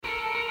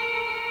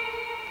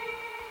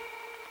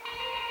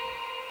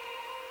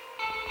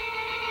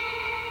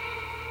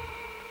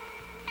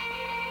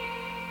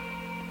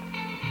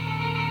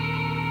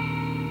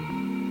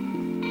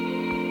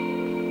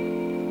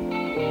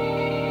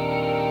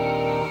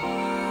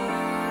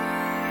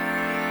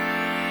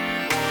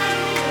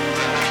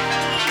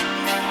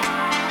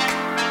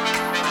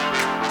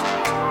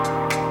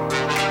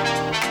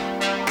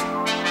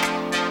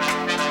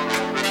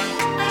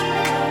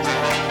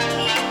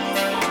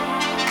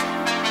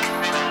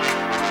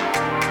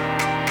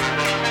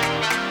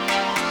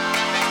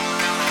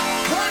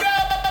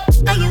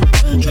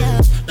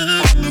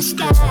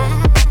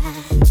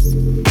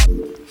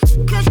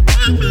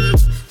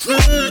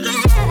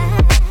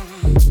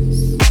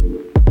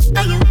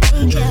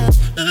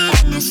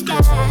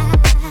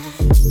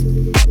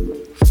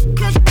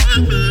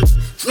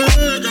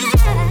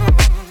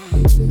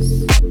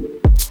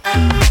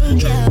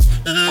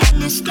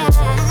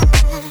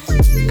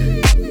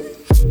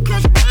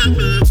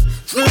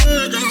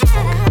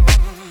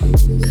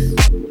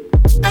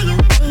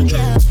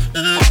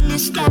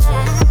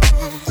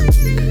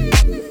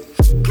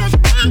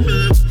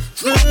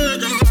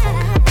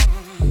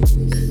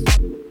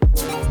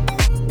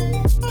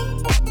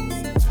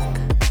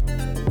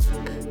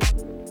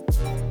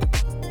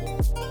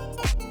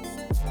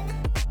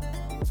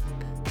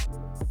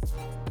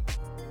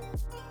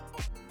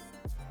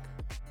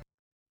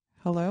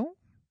Hello?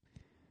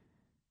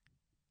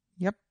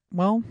 Yep.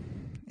 Well,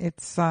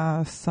 it's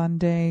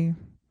Sunday,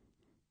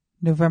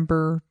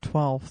 November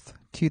 12th,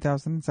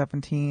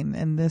 2017,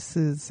 and this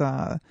is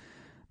the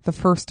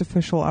first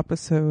official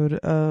episode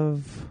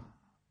of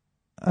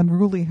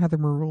Unruly Heather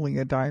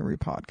Maruli, a diary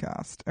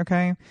podcast.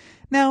 Okay?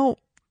 Now,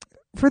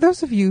 for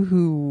those of you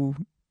who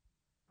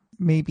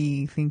may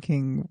be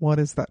thinking, what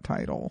is that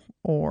title?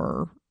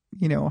 Or,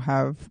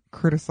 have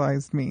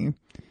criticized me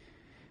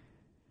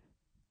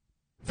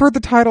for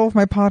the title of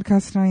my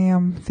podcast, I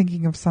am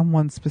thinking of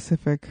someone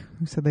specific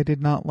who said they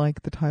did not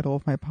like the title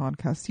of my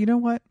podcast. You know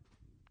what?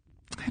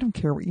 I don't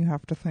care what you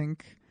have to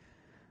think,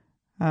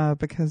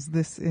 because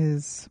this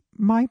is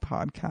my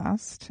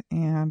podcast,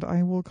 and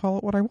I will call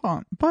it what I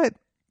want. But,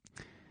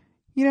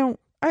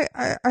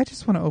 I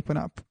just want to open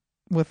up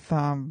with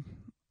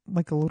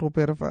like a little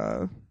bit of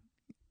a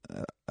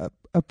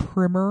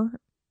primer.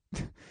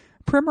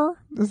 Primer?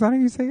 Is that how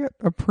you say it?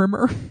 A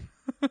primer?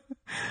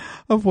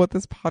 Of what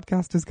this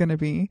podcast is going to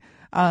be.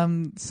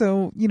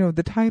 So,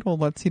 the title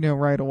lets you know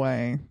right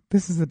away,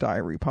 this is a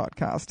diary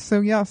podcast.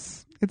 So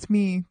yes, it's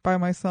me by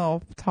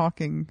myself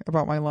talking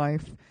about my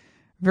life.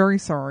 Very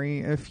sorry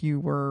if you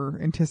were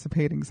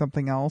anticipating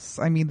something else.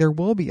 I mean, there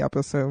will be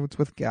episodes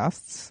with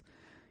guests.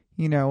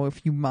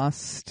 If you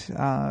must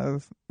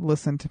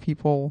listen to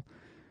people,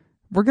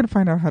 we're going to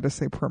find out how to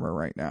say primer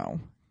right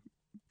now.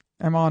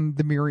 I'm on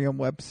the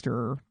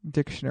Merriam-Webster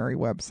dictionary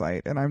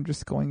website, and I'm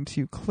just going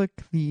to click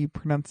the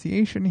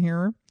pronunciation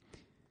here.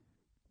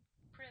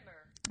 Primer.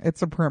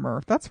 It's a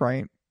primer. That's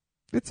right.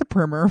 It's a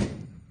primer.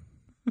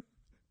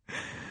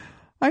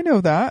 I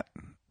know that.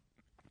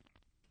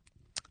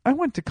 I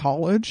went to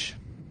college.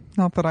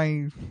 Not that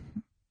I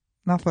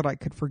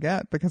could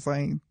forget, because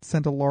I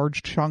sent a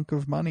large chunk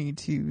of money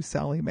to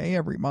Sally Mae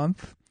every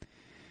month.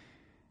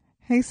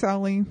 Hey,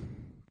 Sally,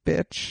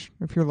 bitch,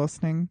 if you're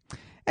listening.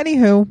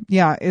 Anywho,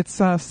 yeah, it's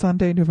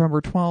Sunday,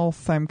 November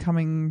 12th. I'm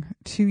coming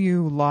to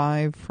you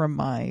live from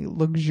my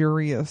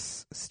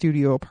luxurious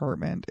studio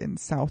apartment in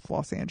South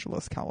Los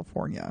Angeles,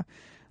 California.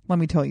 Let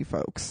me tell you,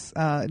 folks,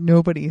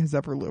 nobody has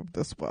ever lived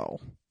this well.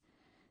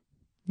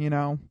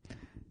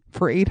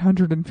 For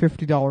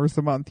 $850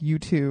 a month, you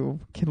too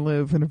can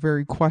live in a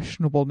very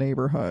questionable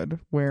neighborhood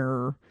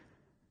where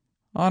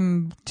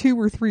on 2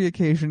 or 3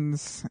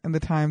 occasions in the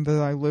time that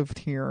I lived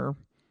here,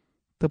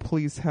 the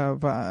police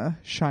have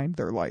shined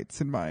their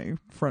lights in my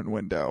front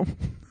window.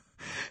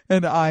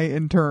 And I,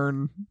 in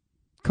turn,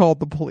 called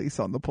the police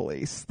on the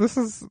police. This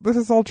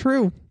is all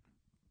true.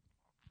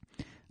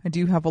 I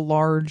do have a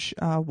large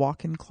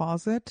walk-in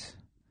closet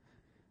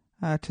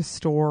to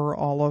store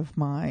all of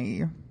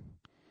my...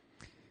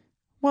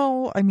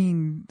 Well, I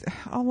mean,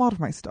 a lot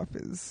of my stuff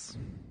is,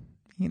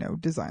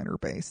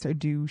 designer-based. I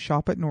do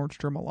shop at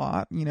Nordstrom a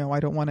lot. I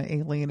don't want to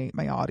alienate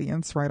my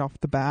audience right off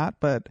the bat,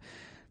 but...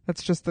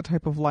 that's just the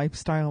type of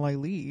lifestyle I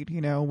lead.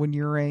 When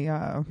you're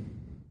a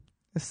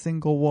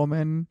single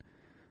woman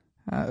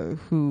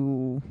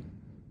who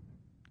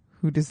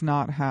does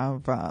not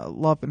have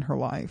love in her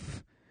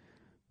life,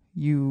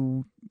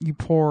 you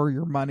pour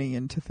your money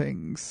into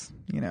things.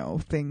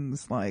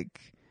 Things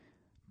like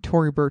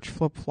Tory Burch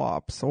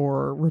flip-flops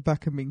or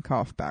Rebecca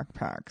Minkoff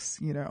backpacks.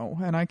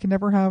 And I can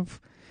never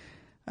have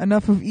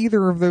enough of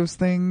either of those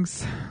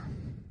things.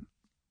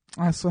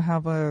 I also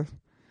have a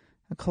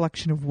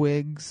collection of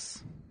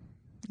wigs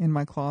in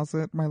my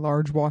closet, my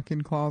large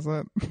walk-in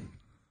closet.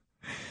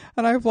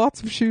 And I have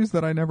lots of shoes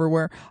that I never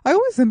wear. I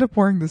always end up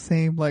wearing the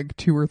same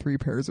 2 or 3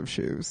 pairs of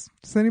shoes.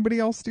 Does anybody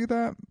else do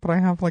that? But I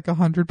have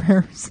 100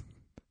 pairs.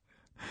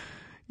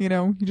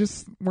 You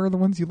just wear the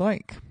ones you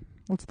like.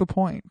 What's the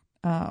point?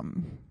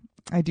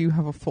 I do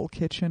have a full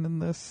kitchen in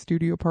this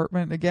studio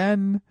apartment.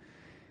 Again,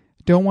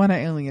 don't want to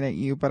alienate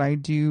you, but I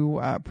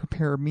do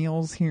prepare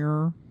meals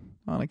here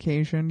on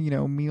occasion.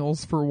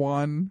 Meals for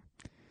one.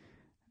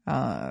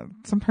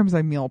 Sometimes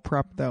I meal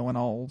prep though, and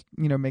I'll,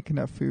 make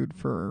enough food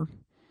for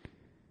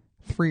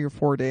 3 or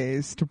 4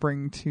 days to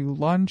bring to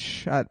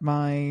lunch at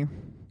my,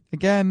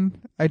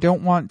 again, I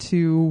don't want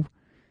to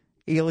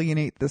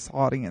alienate this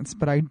audience,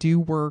 but I do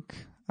work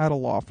at a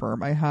law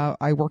firm.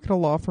 I work at a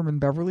law firm in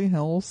Beverly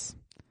Hills,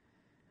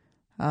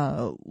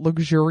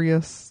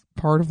 luxurious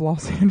part of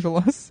Los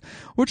Angeles,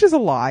 which is a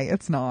lie.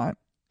 It's not.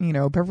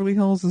 Beverly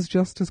Hills is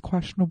just as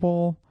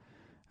questionable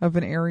of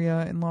an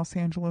area in Los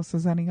Angeles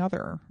as any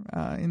other,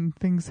 and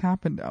things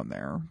happen down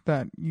there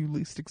that you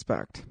least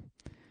expect.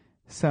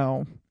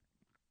 So,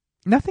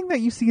 nothing that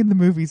you see in the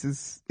movies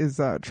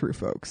is true,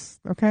 folks.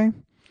 Okay.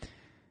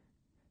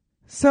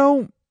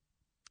 So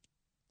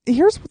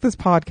here's what this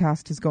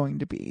podcast is going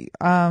to be.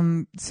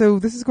 So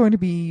this is going to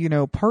be,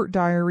 part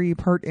diary,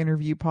 part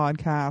interview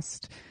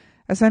podcast.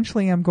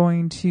 Essentially, I'm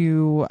going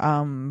to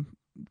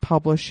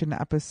publish an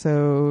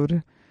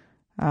episode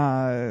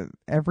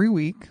every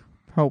week,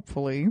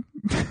 hopefully.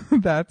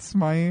 that's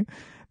my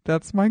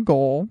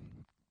goal.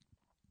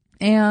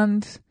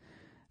 And it's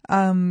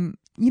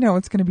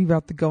going to be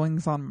about the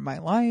goings on in my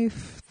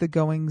life, the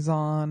goings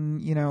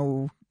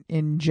on,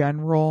 in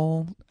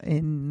general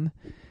in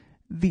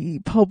the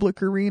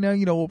public arena.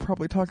 We'll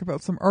probably talk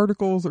about some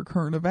articles or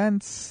current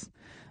events.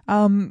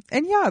 And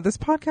yeah, this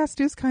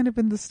podcast is kind of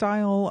in the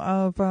style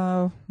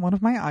of one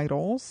of my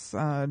idols,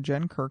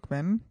 Jen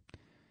Kirkman.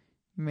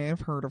 You may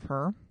have heard of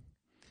her.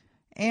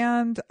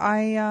 And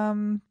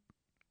I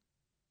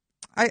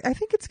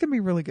think it's gonna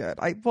be really good.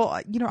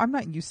 I'm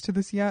not used to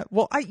this yet.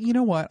 Well, you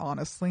know what?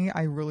 Honestly,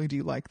 I really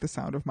do like the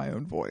sound of my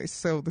own voice.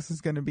 So this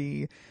is gonna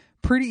be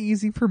pretty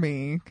easy for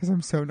me because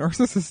I'm so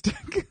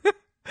narcissistic.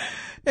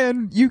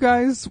 And you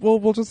guys,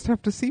 we'll just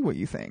have to see what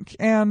you think.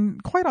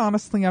 And quite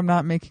honestly, I'm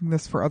not making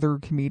this for other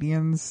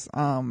comedians.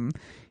 A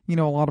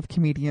lot of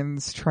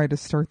comedians try to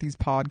start these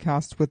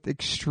podcasts with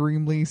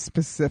extremely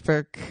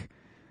specific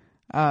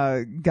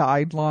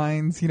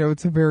guidelines.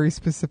 It's a very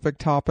specific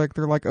topic.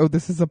 They're like, oh,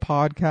 this is a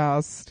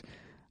podcast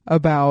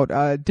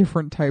about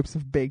different types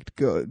of baked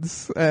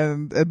goods,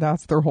 and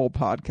that's their whole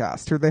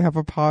podcast. Or they have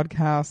a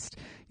podcast,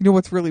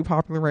 what's really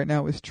popular right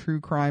now is true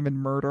crime and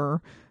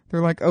murder.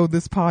 They're like, oh,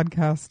 this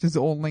podcast is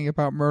only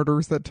about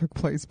murders that took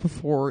place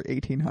before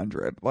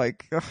 1800.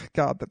 Like, ugh,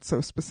 God, that's so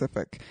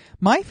specific.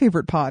 My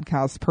favorite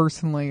podcasts,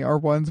 personally, are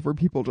ones where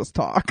people just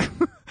talk.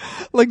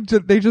 Like,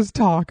 they just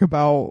talk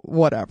about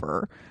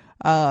whatever.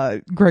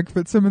 Greg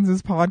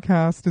Fitzsimmons'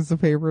 podcast is a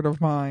favorite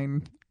of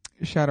mine.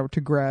 Shout out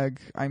to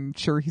Greg. I'm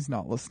sure he's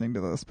not listening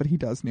to this, but he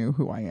does know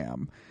who I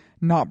am.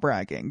 Not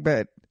bragging,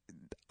 but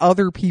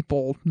other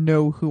people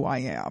know who I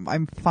am.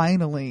 I'm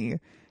finally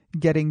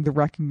getting the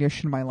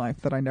recognition in my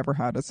life that I never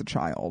had as a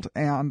child,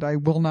 and I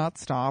will not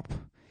stop.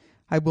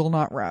 I will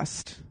not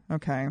rest.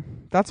 Okay.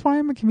 That's why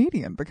I'm a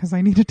comedian, because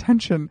I need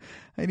attention.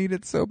 I need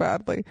it so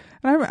badly.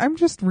 And I'm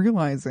just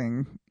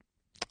realizing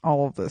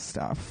all of this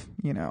stuff,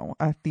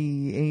 at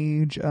the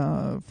age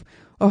of,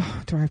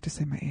 do I have to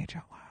say my age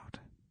out loud?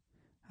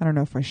 I don't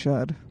know if I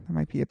should. That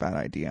might be a bad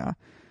idea.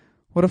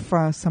 What if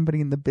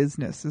somebody in the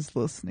business is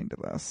listening to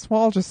this?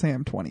 Well, I'll just say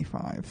I'm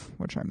 25,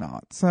 which I'm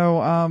not.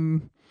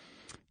 So,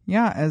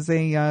 yeah, as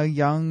a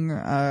young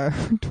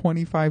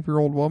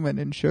 25-year-old woman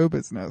in show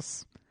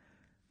business,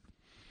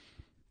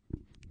 I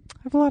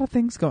have a lot of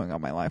things going on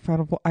in my life. I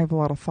have a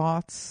lot of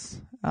thoughts.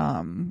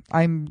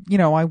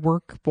 I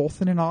work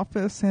both in an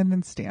office and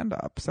in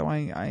stand-up. So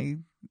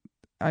I'm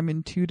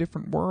in two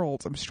different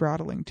worlds. I'm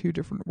straddling two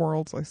different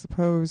worlds, I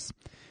suppose.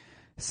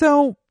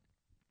 So,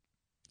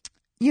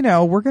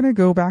 we're going to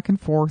go back and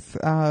forth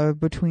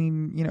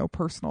between,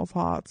 personal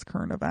thoughts,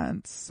 current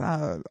events,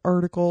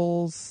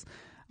 articles,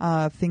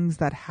 things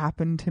that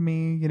happen to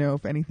me.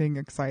 If anything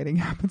exciting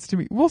happens to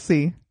me, we'll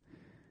see.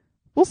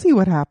 We'll see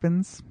what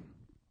happens.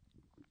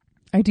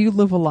 I do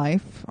live a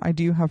life. I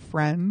do have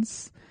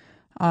friends.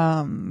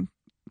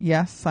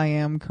 Yes, I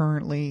am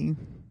currently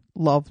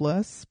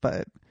loveless,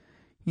 but,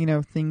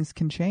 things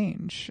can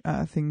change.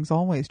 Things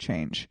always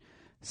change.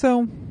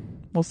 So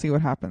we'll see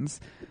what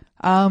happens.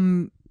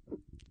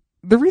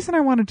 The reason I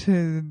wanted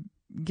to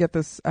get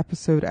this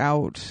episode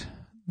out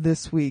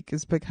this week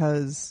is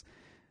because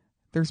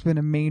there's been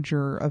a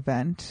major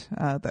event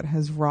that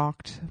has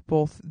rocked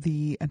both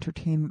the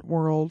entertainment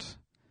world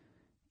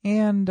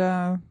and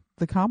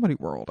the comedy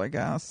world, I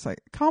guess.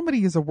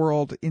 Comedy is a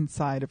world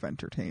inside of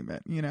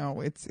entertainment.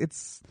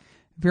 It's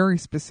very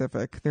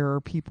specific. There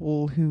are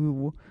people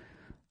who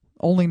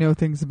only know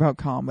things about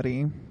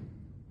comedy,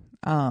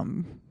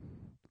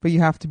 but you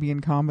have to be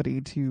in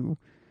comedy to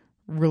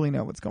really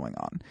know what's going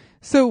on.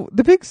 So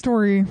the big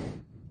story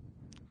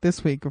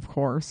this week, of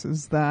course,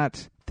 is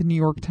that the New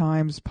York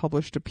Times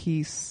published a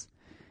piece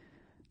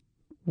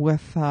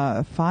with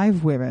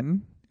 5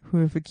 women who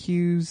have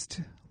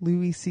accused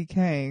Louis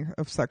C.K.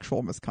 of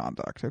sexual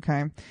misconduct,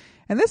 okay?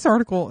 And this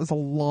article is a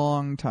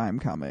long time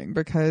coming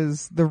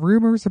because the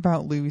rumors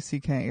about Louis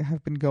C.K.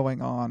 have been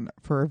going on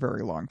for a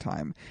very long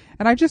time.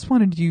 And I just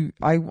wanted to,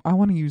 I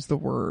want to use the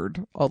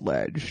word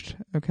alleged,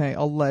 okay?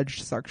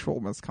 Alleged sexual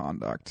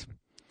misconduct.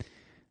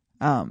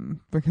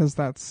 Because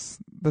that's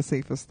the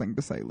safest thing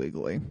to say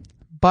legally.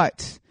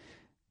 But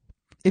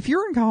if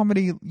you're in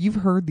comedy, you've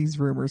heard these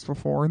rumors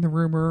before, and the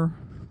rumor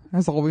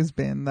has always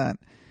been that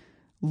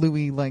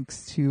Louis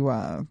likes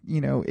to,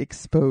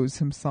 expose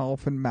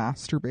himself and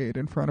masturbate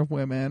in front of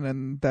women,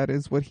 and that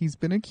is what he's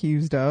been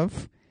accused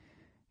of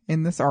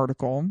in this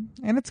article.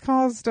 And it's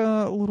caused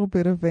a little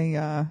bit of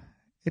a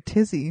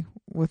tizzy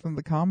within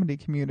the comedy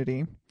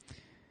community.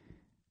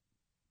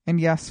 And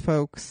yes,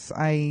 folks,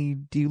 I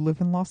do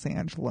live in Los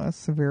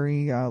Angeles, a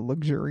very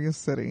luxurious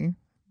city,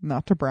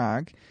 not to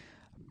brag.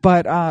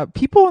 But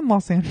people in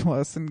Los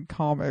Angeles and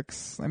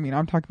comics, I mean,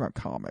 I'm talking about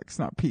comics,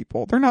 not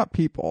people. They're not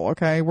people,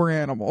 okay? We're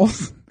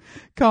animals.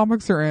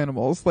 Comics are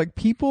animals. Like,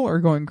 people are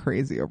going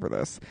crazy over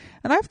this.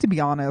 And I have to be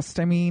honest,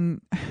 I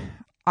mean,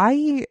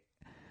 I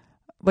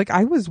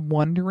was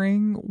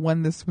wondering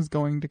when this was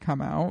going to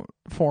come out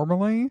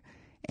formally,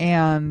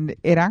 and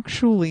it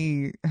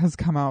actually has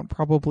come out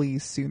probably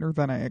sooner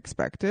than I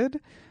expected.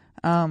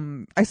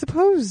 I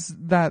suppose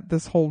that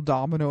this whole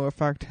domino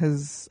effect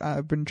has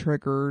been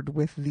triggered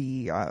with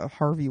the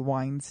Harvey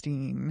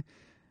Weinstein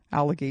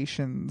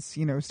allegations,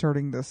 you know,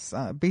 starting this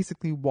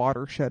basically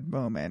watershed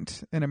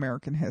moment in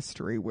American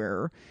history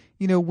where,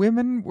 you know,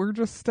 women, we're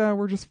just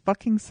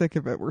fucking sick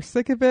of it. We're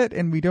sick of it,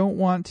 and we don't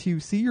want to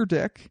see your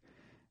dick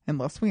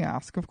unless we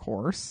ask, of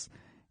course.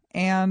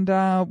 And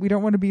we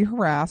don't want to be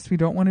harassed. We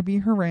don't want to be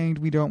harangued.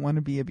 We don't want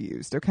to be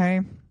abused, okay?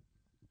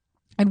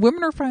 And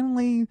women are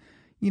finally,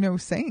 you know,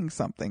 saying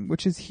something,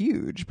 which is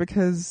huge,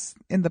 because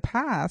in the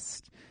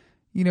past,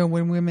 you know,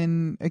 when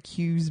women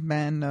accuse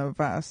men of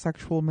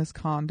sexual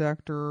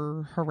misconduct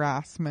or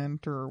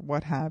harassment or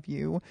what have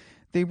you,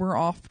 they were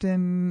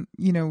often,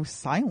 you know,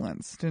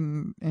 silenced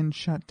and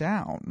shut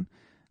down.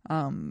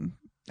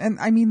 And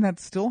I mean, that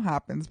still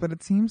happens, but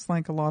it seems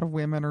like a lot of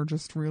women are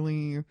just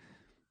really,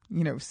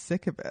 you know,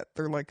 sick of it.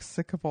 They're like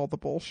sick of all the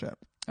bullshit.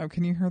 Oh,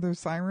 can you hear those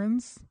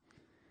sirens?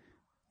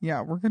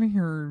 Yeah, we're going to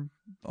hear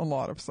a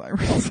lot of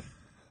sirens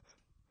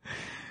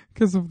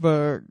because of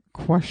the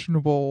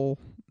questionable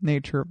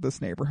nature of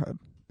this neighborhood.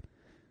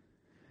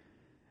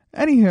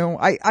 Anywho,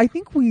 I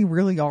think we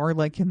really are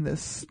like in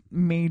this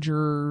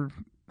major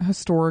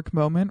historic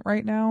moment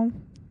right now,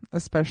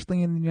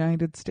 especially in the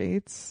United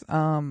States.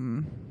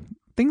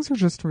 Things are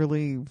just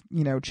really,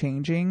 you know,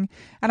 changing.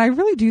 And I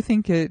really do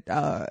think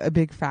a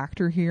big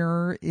factor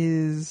here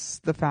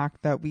is the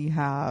fact that we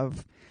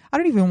have, I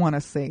don't even want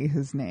to say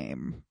his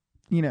name,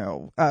 you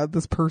know,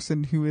 this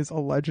person who is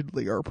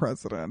allegedly our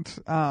president.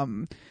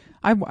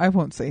 I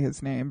won't say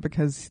his name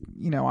because,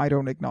 you know, I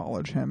don't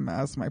acknowledge him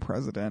as my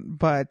president.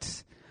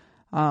 But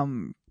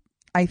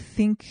I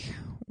think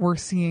we're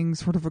seeing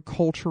sort of a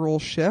cultural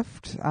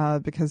shift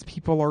because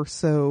people are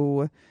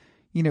so,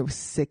 you know,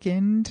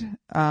 sickened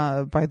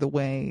by the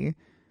way,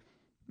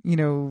 you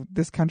know,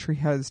 this country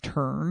has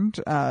turned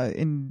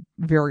in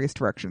various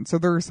directions. So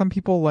there are some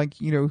people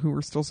like, you know, who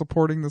are still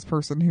supporting this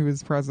person who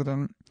is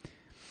president.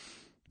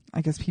 I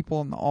guess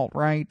people in the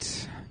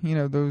alt-right, you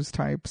know, those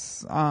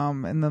types.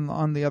 And then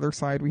on the other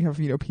side, we have,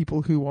 you know,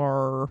 people who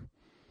are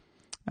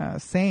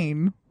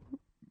sane,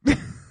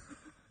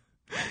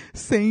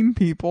 sane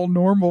people,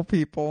 normal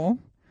people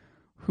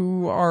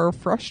who are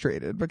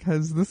frustrated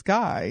because this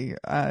guy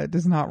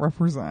does not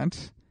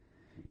represent,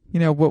 you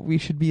know, what we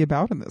should be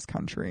about in this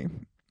country.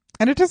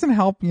 And it doesn't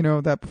help, you know,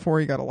 that before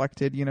he got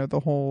elected, you know, the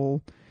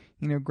whole,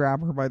 you know,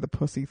 grab her by the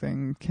pussy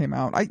thing came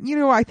out.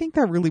 I think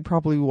that really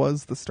probably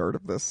was the start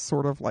of this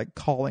sort of like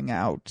calling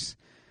out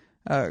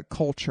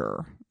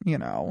culture, you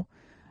know.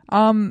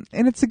 And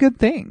it's a good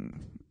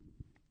thing.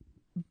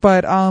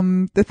 But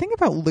the thing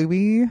about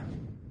Louis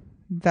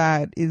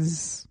that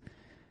is,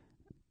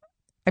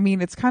 I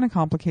mean, it's kind of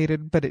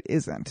complicated, but it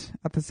isn't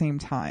at the same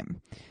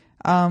time.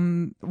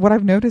 What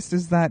I've noticed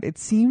is that it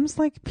seems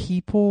like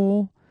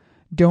people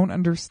don't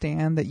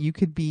understand that you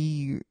could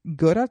be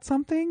good at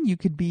something. You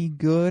could be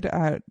good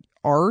at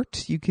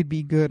art. You could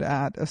be good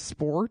at a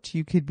sport.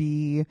 You could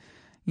be,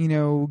 you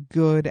know,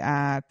 good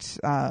at,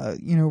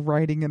 you know,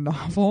 writing a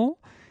novel.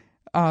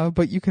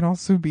 But you can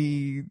also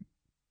be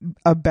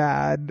a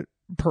bad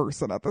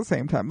person at the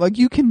same time. Like,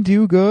 you can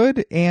do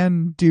good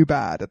and do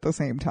bad at the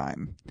same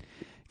time.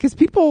 Because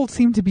people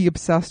seem to be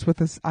obsessed with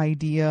this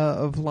idea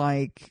of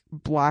like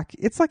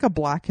it's like a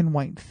black and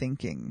white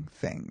thinking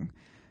thing.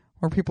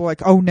 Where people are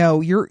like, oh no,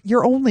 you're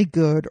only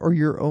good or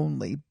you're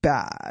only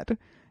bad.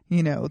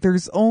 You know,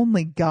 there's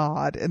only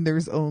God and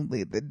there's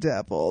only the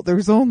devil.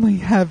 There's only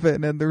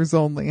heaven and there's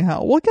only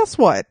hell. Well, guess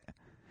what?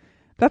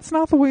 That's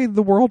not the way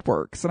the world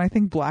works. And I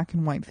think black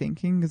and white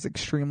thinking is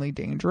extremely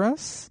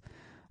dangerous.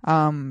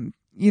 You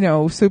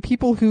know, so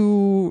people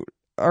who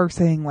are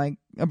saying like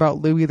about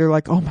Louis, they're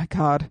like, oh my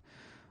God,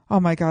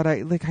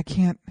 I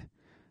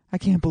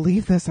can't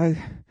believe this.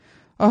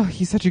 Oh,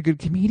 he's such a good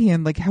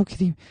comedian. Like, how could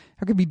he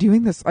be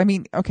doing this? I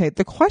mean, okay,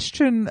 the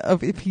question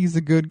of if he's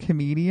a good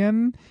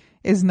comedian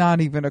is not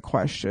even a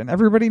question.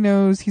 Everybody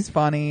knows he's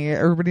funny.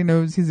 Everybody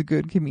knows he's a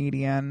good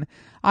comedian.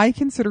 I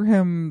consider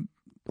him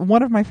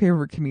one of my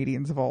favorite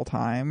comedians of all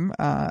time.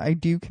 I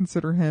do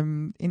consider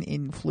him an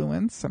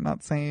influence. I'm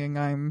not saying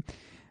I'm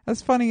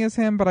as funny as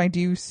him, but I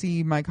do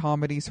see my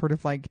comedy sort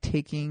of like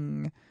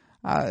taking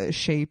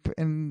shape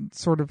and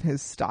sort of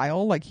his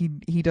style. Like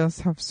he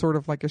does have sort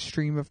of like a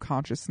stream of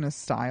consciousness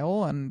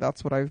style, and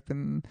that's what I've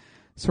been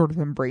sort of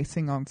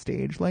embracing on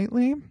stage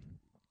lately.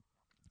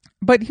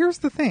 But here's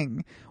the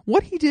thing.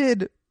 What he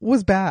did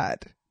was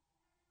bad.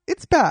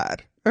 It's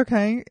bad,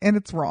 okay? And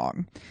it's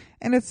wrong.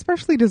 And it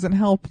especially doesn't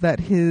help that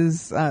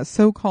his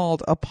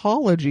so-called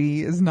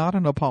apology is not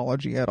an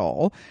apology at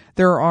all.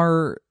 There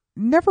are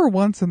never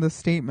once in the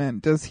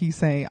statement does he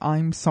say,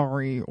 I'm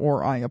sorry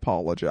or I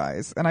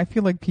apologize. And I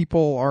feel like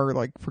people are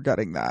like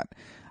forgetting that.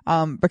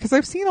 Because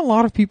I've seen a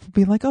lot of people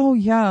be like, oh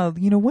yeah,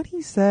 what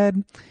he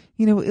said,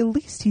 at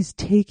least he's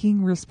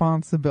taking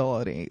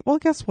responsibility. Well,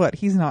 guess what?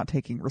 He's not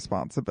taking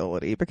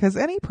responsibility, because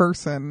any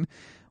person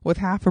with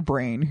half a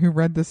brain who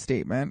read the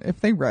statement, if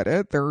they read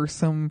it, there are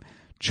some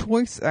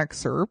choice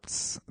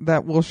excerpts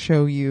that will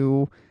show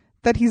you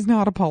that he's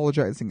not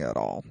apologizing at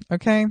all.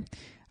 Okay?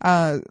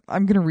 I'm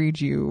going to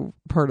read you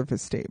part of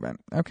his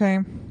statement. Okay?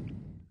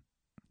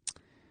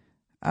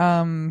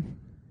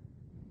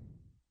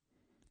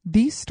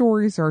 These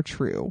stories are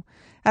true.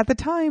 At the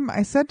time,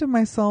 I said to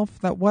myself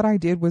that what I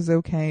did was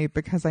okay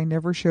because I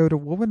never showed a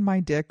woman my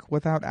dick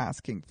without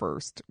asking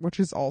first, which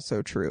is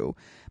also true.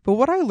 But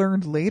what I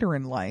learned later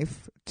in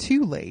life,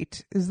 too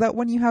late, is that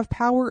when you have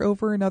power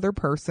over another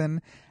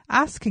person,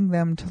 asking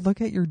them to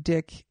look at your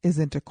dick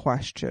isn't a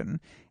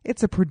question.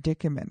 It's a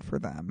predicament for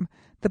them.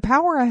 The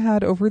power I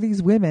had over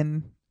these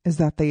women is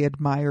that they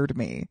admired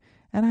me,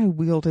 and I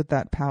wielded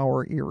that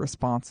power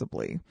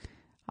irresponsibly.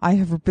 I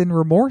have been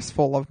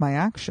remorseful of my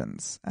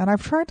actions, and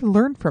I've tried to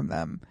learn from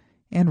them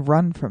and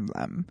run from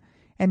them.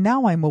 And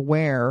now I'm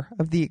aware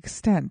of the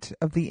extent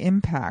of the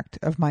impact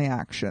of my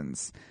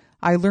actions.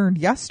 I learned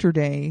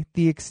yesterday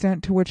the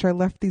extent to which I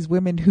left these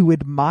women who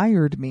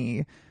admired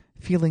me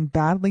feeling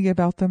badly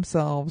about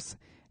themselves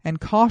and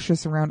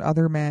cautious around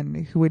other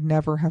men who would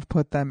never have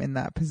put them in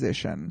that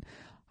position.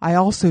 I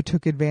also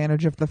took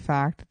advantage of the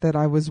fact that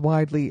I was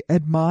widely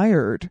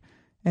admired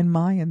in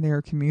my and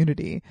their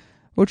community,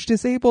 which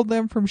disabled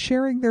them from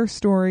sharing their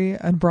story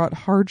and brought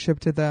hardship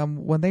to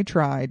them when they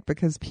tried,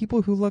 because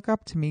people who look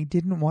up to me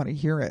didn't want to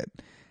hear it.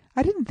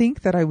 I didn't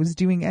think that I was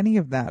doing any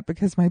of that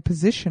because my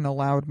position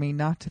allowed me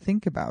not to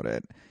think about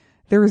it.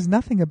 There is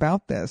nothing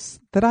about this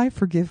that I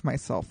forgive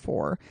myself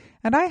for,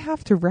 and I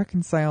have to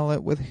reconcile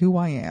it with who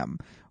I am,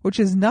 which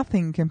is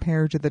nothing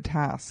compared to the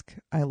task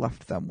I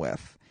left them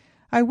with.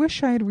 I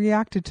wish I had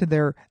reacted to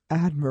their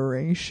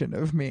admiration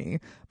of me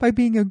by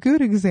being a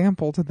good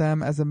example to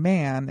them as a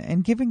man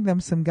and giving them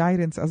some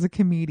guidance as a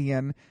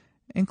comedian,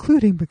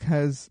 including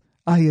because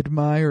I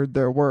admired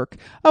their work.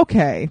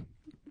 Okay.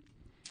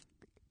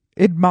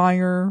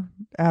 Admire,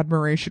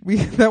 admiration.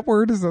 That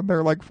word is in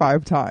there like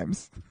 5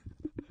 times.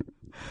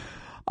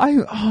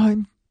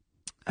 I'm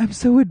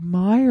so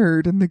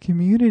admired in the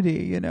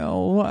community,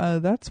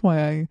 that's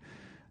why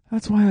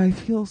I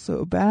feel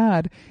so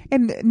bad.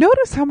 And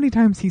notice how many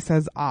times he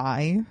says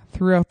I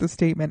throughout the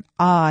statement.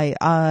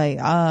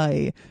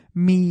 I,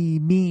 me,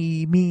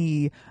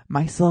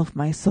 myself.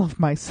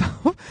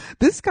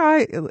 This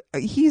guy,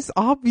 he's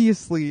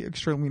obviously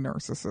extremely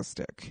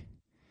narcissistic.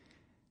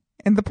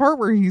 And the part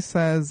where he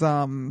says,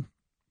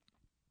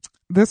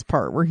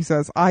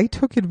 I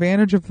took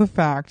advantage of the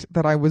fact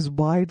that I was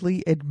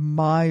widely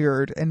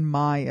admired in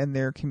my and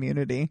their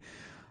community.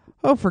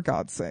 Oh, for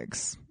God's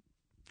sakes.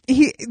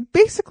 He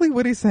basically,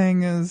 what he's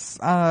saying is,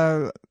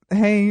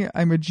 hey,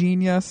 I'm a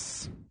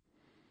genius,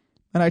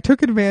 and I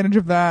took advantage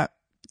of that,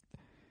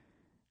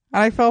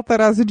 and I felt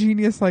that as a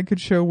genius I could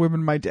show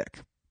women my dick.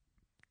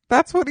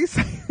 That's what he's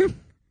saying.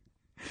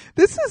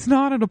 This is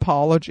not an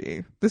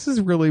apology. This is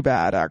really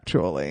bad,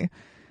 actually.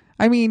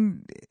 I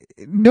mean,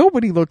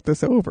 nobody looked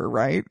this over,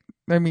 right?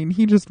 I mean,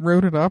 he just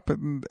wrote it up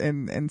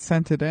and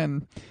sent it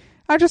in.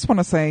 I just want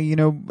to say,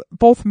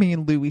 both me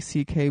and Louis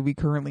C.K., we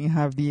currently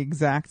have the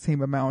exact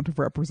same amount of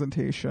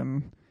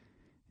representation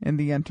in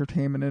the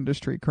entertainment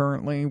industry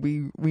currently.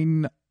 We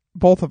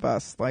both of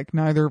us, like,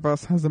 neither of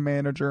us has a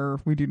manager.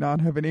 We do not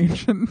have an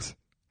agent.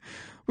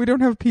 We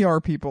don't have PR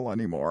people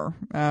anymore.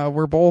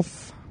 We're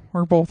both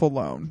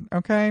alone,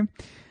 okay?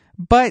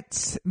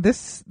 But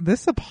this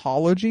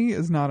apology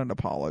is not an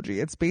apology.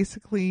 It's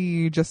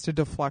basically just a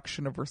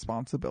deflection of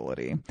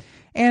responsibility.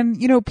 And,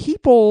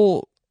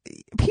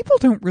 people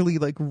don't really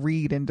like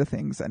read into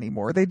things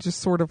anymore. They just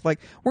sort of like,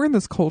 we're in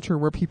this culture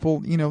where people,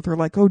 they're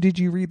like, oh, did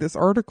you read this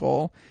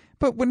article?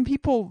 But when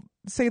people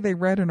say they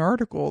read an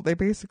article, they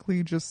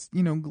basically just,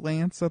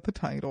 glance at the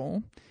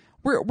title.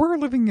 We're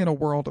living in a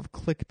world of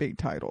clickbait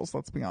titles,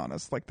 let's be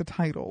honest. Like, the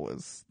title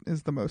is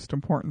the most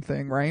important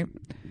thing, right?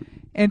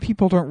 And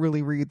people don't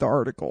really read the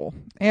article.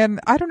 And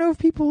I don't know if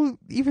people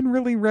even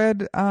really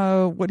read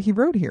what he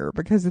wrote here,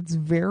 because it's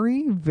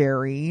very,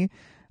 very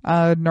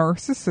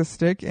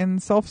narcissistic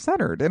and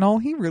self-centered, and all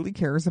he really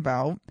cares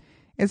about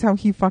is how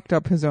he fucked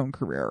up his own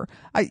career.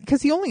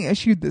 Because he only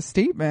issued this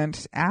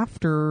statement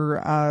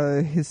after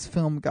his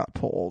film got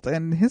pulled,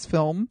 and his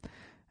film,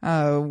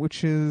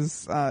 which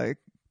is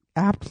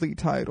aptly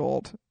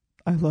titled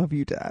 "I Love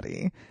You,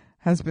 Daddy,"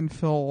 has been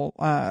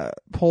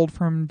pulled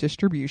from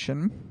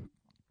distribution.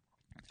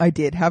 I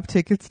did have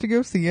tickets to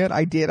go see it.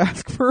 I did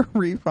ask for a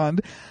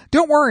refund.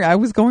 Don't worry, I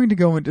was going to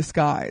go in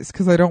disguise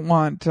because I didn't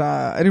want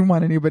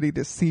anybody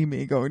to see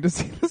me going to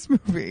see this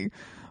movie.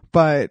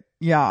 But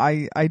yeah,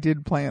 I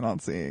did plan on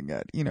seeing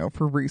it,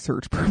 for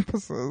research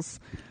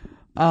purposes.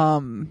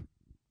 The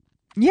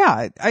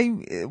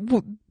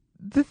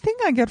thing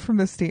I get from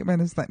this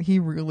statement is that he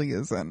really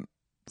isn't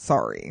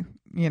sorry.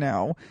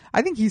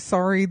 I think he's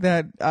sorry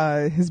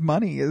that his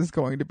money is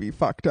going to be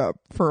fucked up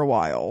for a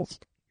while.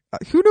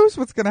 Who knows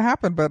what's going to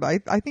happen, but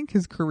I think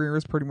his career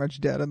is pretty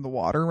much dead in the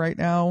water right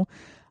now.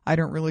 I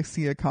don't really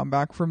see a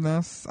comeback from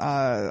this.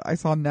 I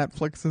saw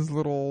Netflix's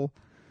little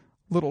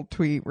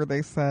tweet where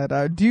they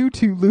said, due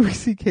to Louis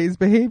C.K.'s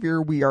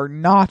behavior, we are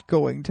not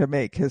going to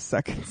make his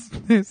second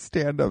his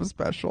stand-up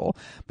special.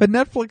 But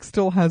Netflix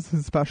still has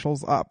his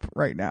specials up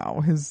right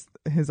now, his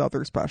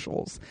other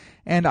specials.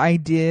 And I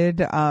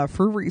did,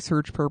 for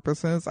research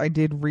purposes, I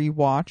did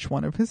rewatch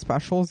one of his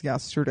specials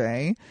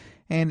yesterday.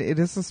 And it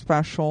is a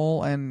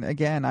special, and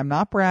again, I'm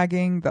not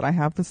bragging that I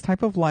have this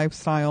type of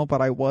lifestyle,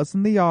 but I was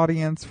in the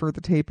audience for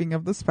the taping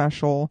of the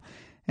special,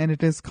 and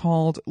it is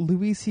called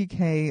Louis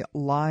C.K.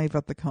 Live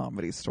at the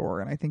Comedy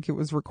Store, and I think it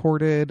was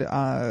recorded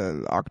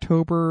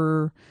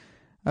October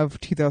of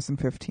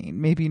 2015,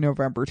 maybe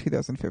November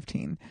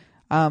 2015.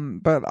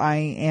 But I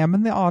am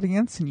in the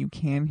audience, and you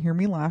can hear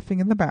me laughing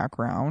in the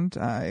background.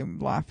 I'm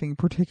laughing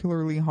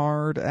particularly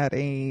hard at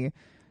a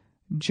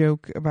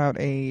joke about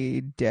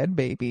a dead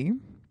baby.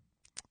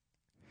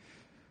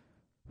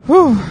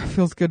 Whew,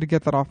 feels good to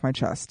get that off my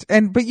chest.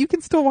 But you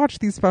can still watch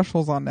these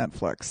specials on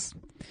Netflix.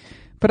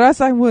 But as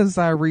I was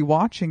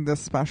rewatching this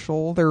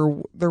special, there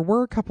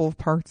were a couple of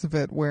parts of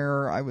it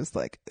where I was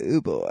like,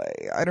 oh boy,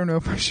 I don't know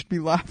if I should be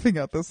laughing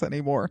at this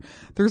anymore.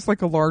 There's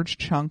like a large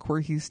chunk where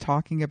he's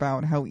talking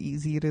about how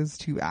easy it is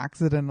to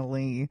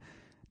accidentally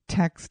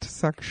text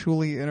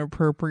sexually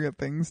inappropriate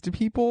things to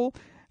people,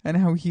 and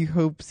how he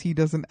hopes he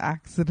doesn't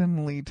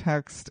accidentally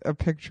text a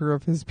picture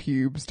of his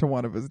pubes to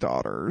one of his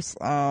daughters.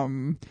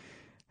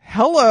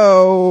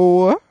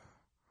 Hello.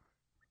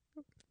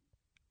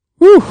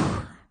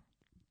 Oof.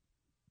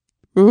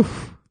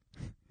 Oof.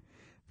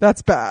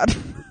 That's bad.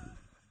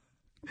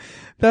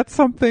 That's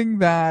something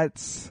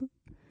that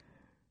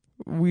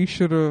we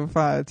should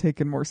have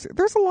taken more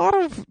seriously.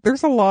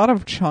 There's a lot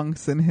of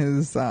chunks in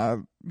his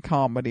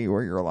comedy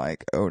where you're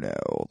like, oh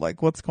no,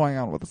 like what's going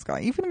on with this guy?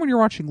 Even when you're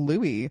watching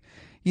Louis,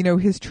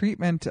 his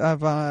treatment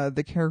of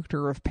the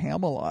character of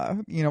Pamela,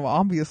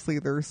 obviously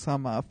there's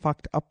some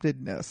fucked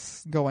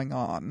upness going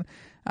on.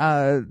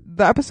 The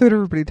episode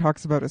everybody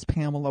talks about is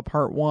Pamela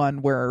Part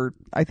 1, where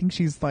I think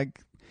she's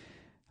like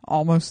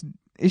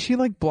is she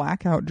like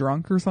blackout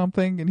drunk or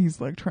something, and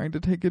he's like trying to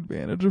take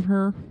advantage of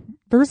her.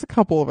 There's a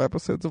couple of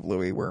episodes of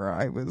Louis where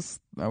I was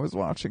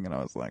watching and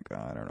I was like, oh,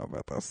 I don't know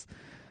about this.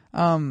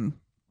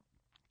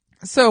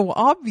 So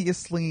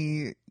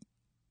obviously,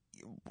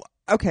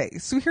 okay,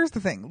 so here's the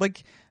thing.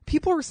 Like,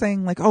 people are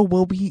saying like, oh,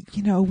 well,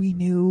 we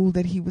knew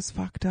that he was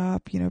fucked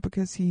up,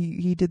 because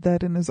he did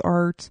that in his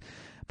art.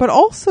 But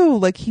also,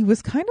 like, he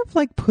was kind of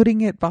like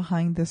putting it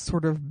behind this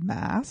sort of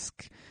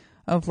mask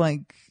of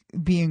like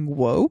being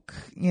woke,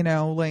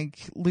 like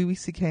Louis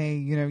C.K.,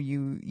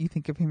 you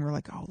think of him, you're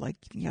like, oh, like,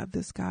 yeah,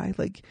 this guy,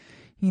 like,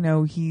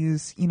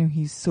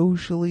 he's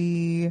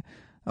socially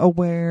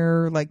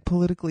aware, like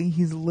politically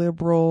he's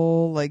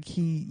liberal, like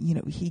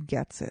he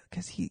gets it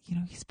because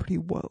he's pretty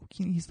woke.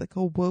 He's like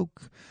a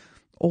woke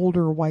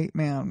older white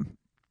man,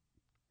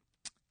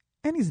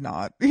 and he's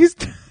not. He's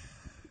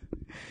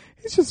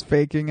just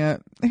faking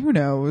it. Who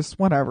knows?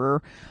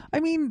 Whatever. I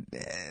mean,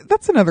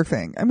 that's another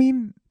thing. I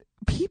mean,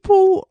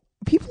 people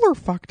are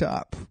fucked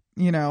up,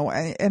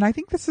 and I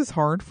think this is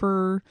hard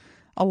for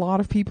a lot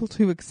of people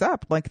to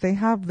accept. Like, they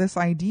have this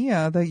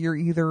idea that you're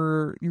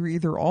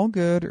either all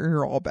good or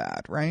you're all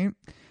bad, right?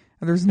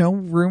 And there's no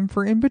room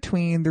for in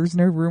between. There's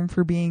no room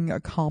for being a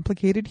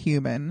complicated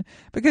human,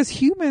 because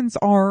humans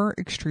are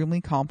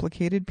extremely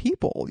complicated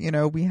people.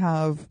 We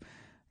have,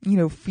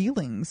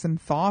 feelings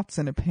and thoughts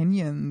and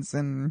opinions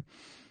and,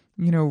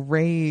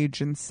 rage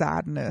and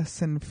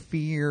sadness and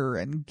fear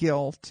and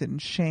guilt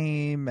and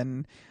shame,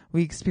 and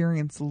we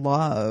experience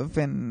love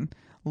and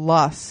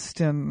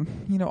lust and,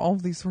 all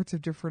of these sorts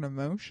of different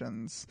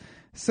emotions.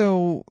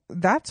 So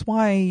that's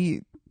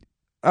why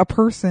a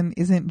person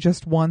isn't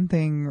just one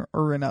thing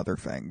or another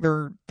thing.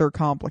 They're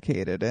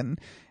complicated, and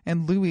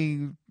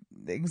Louis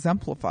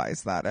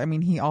exemplifies that. I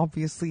mean, he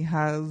obviously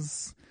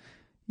has,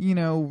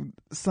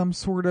 some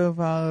sort of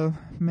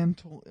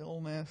mental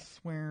illness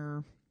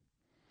where,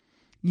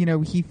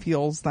 he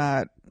feels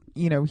that,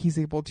 he's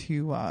able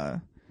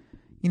to,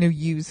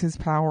 use his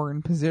power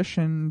and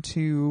position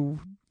to,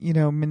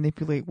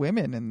 manipulate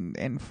women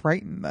and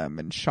frighten them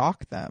and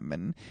shock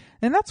them.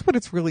 And that's what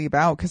it's really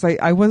about. Cause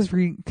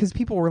cause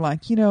people were like,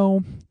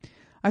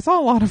 I saw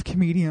a lot of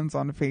comedians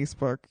on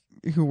Facebook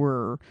who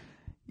were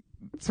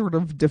sort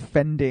of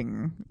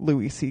defending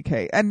Louis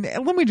C.K. And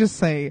let me just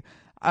say,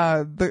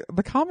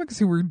 the comics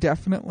who were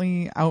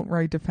definitely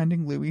outright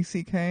defending Louis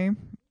C.K.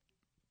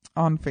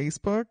 on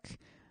Facebook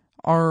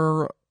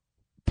are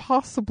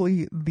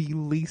possibly the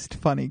least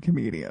funny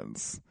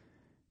comedians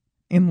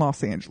in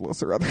Los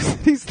Angeles or other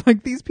cities.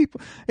 Like, these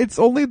people, it's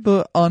only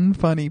the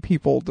unfunny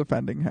people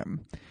defending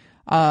him.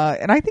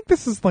 And I think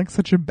this is like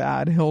such a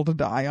bad hill to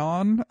die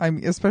on. I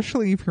mean,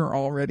 especially if you're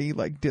already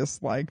like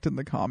disliked in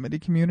the comedy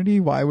community,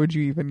 why would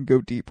you even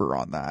go deeper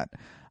on that?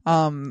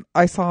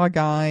 I saw a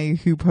guy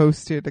who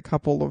posted a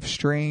couple of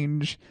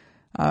strange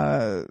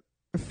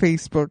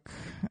Facebook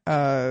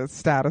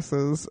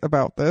statuses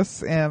about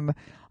this, and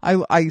I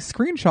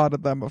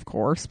screenshotted them, of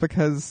course,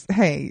 because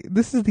hey,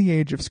 this is the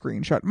age of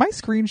screenshot. My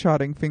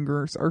screenshotting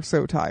fingers are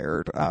so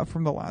tired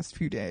from the last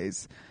few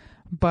days.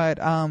 But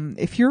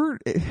if you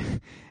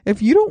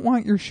don't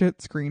want your shit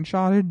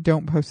screenshotted,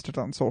 don't post it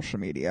on social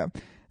media.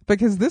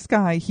 Because this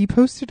guy, he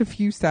posted a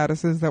few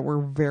statuses that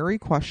were very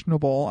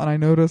questionable, and I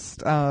noticed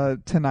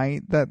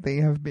tonight that they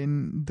have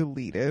been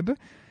deleted.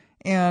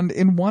 And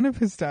in one of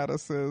his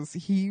statuses,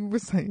 he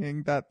was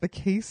saying that the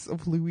case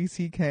of Louis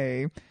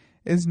C.K.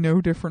 is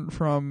no different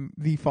from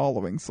the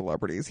following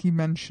celebrities. He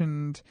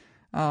mentioned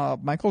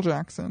Michael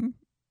Jackson.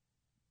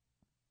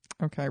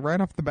 Okay, right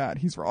off the bat,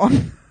 he's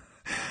wrong.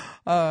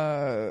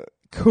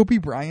 Kobe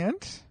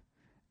Bryant,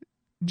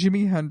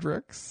 Jimi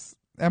Hendrix,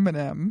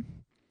 Eminem,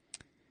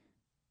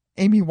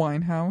 Amy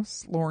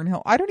Winehouse, Lauryn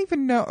Hill. I don't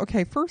even know.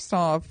 Okay, first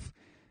off,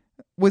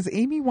 was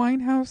Amy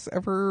Winehouse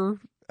ever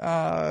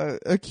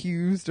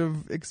accused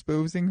of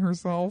exposing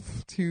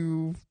herself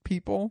to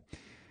people?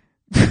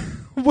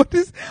 What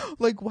is,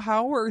 like,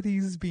 how are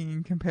these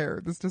being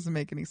compared? This doesn't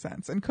make any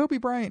sense. And Kobe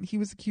Bryant, he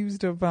was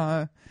accused of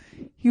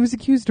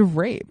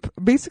rape.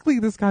 Basically,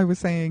 this guy was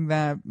saying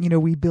that,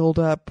 we build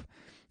up,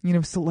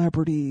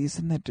 celebrities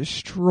and then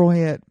destroy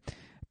it.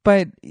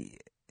 But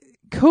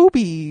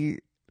Kobe,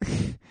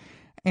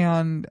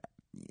 and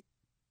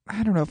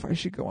I don't know if I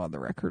should go on the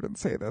record and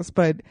say this,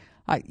 but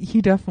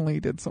he definitely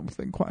did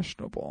something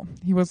questionable.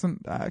 He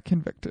wasn't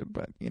convicted,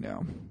 but,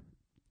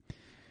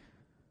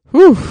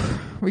 whew,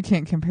 we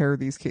can't compare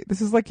these cases.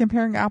 This is like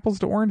comparing apples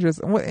to oranges.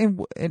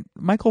 And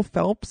Michael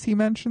Phelps, he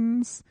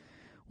mentions.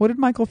 What did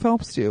Michael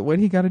Phelps do?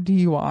 He got a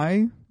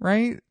DUI,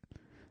 right?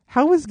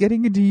 How is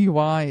getting a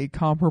DUI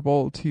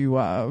comparable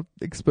to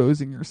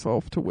exposing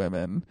yourself to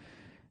women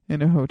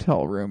in a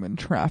hotel room and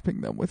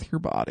trapping them with your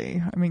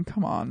body? I mean,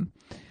 come on.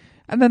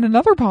 And then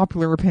another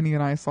popular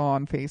opinion I saw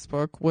on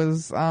Facebook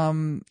was,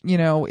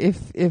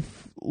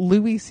 if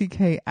Louis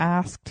C.K.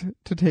 asked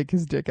to take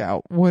his dick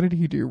out, what did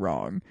he do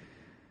wrong?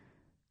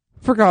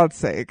 For God's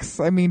sakes,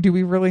 I mean, do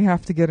we really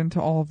have to get into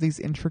all of these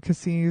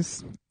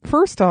intricacies?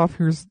 First off,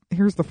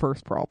 here's the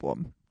first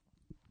problem.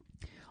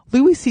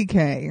 Louis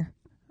C.K.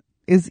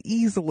 is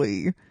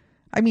easily,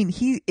 I mean,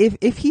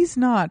 if he's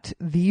not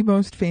the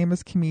most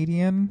famous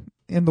comedian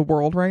in the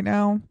world right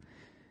now,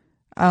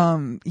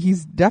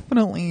 he's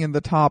definitely in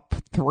the top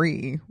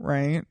 3,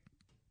 right?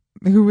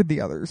 Who would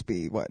the others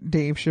be? What?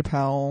 Dave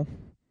Chappelle,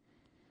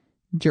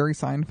 Jerry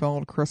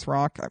Seinfeld, Chris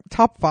Rock.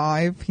 Top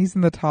 5. He's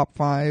in the top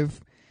 5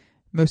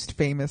 most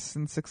famous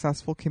and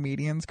successful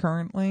comedians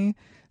currently.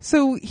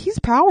 So he's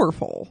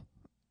powerful.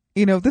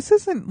 This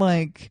isn't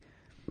like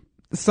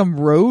some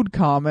road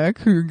comic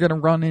who you're going to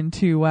run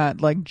into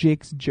at like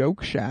Jake's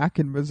Joke Shack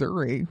in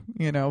Missouri.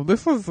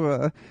 This is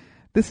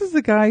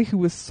a guy who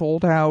was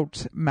sold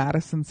out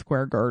Madison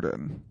Square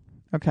Garden.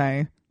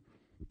 Okay.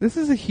 This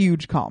is a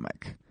huge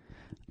comic.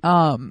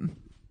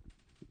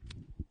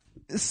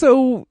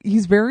 So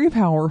he's very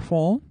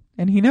powerful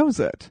and he knows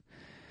it.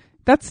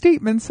 That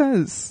statement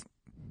says,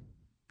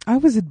 I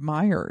was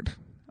admired.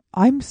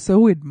 I'm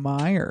so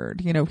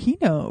admired. He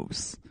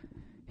knows.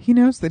 He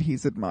knows that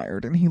he's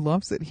admired and he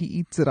loves it. He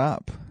eats it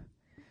up.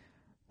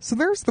 So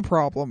there's the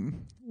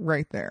problem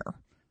right there.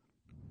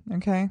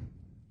 Okay?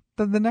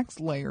 Then the next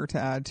layer to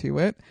add to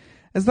it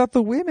is that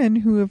the women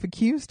who have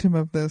accused him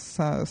of this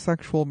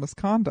sexual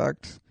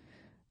misconduct,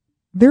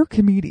 they're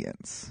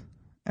comedians.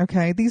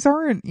 Okay? These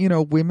aren't,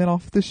 women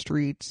off the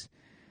street.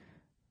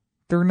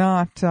 They're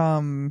not,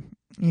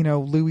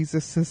 Louis'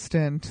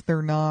 assistant.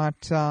 They're not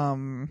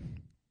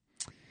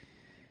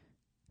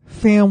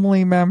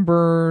family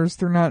members.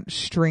 They're not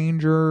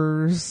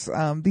strangers.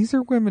 These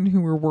are women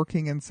who are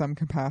working in some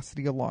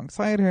capacity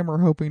alongside him or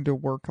hoping to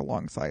work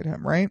alongside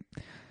him, right?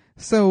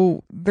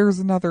 So there's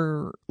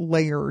another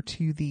layer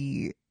to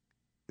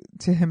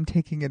him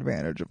taking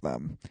advantage of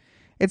them.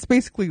 It's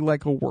basically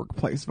like a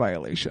workplace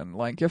violation.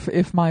 Like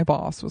if my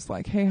boss was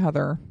like, "Hey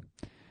Heather,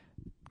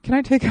 can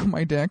I take out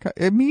my dick?"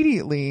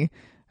 Immediately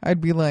I'd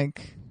be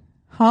like,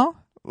 huh?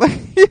 Like,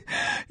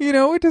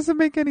 it doesn't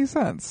make any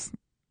sense.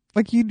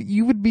 Like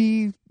you would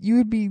be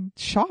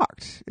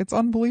shocked. It's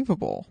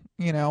unbelievable.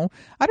 I don't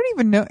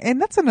even know.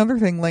 And that's another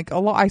thing. Like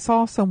I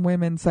saw some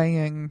women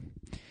saying,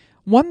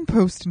 one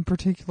post in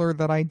particular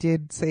that I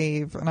did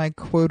save and I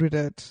quoted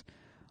it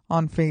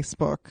on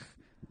Facebook.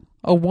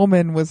 A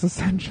woman was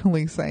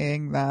essentially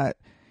saying that,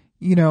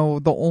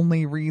 the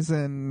only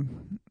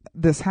reason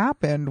this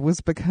happened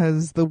was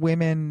because the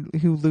women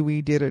who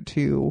Louis did it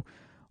to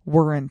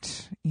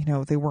weren't,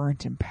 they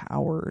weren't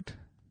empowered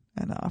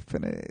enough.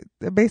 And it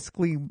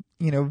basically,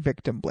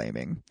 victim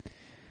blaming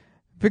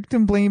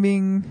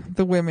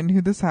the women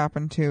who this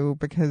happened to,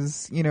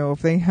 because,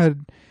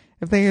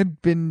 if they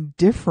had been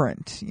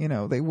different,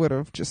 they would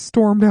have just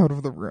stormed out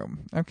of the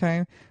room.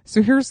 Okay.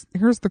 So here's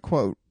the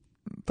quote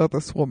that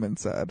this woman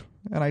said.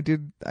 And I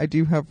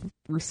do have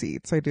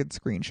receipts. I did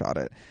screenshot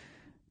it.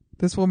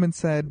 This woman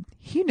said,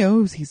 "He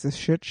knows he's a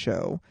shit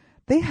show.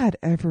 They had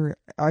every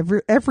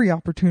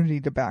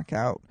opportunity to back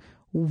out.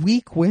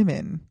 Weak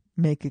women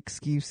make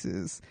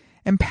excuses.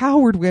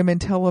 Empowered women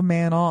tell a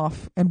man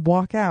off and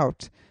walk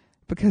out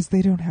because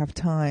they don't have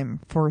time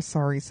for a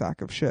sorry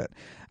sack of shit.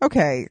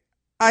 Okay,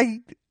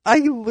 I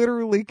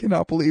literally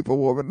cannot believe a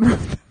woman wrote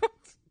that.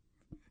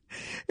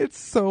 It's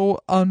so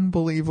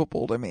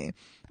unbelievable to me.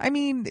 I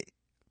mean,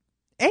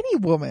 any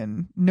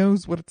woman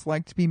knows what it's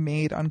like to be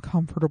made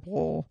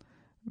uncomfortable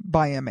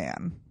by a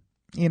man.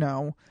 You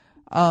know,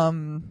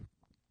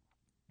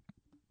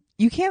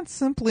 you can't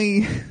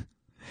simply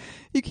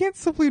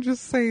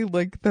just say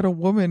like that a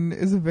woman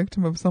is a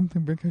victim of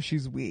something because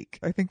she's weak.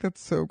 I think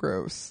that's so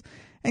gross.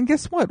 And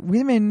guess what?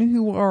 Women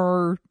who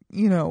are,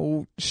 you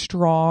know,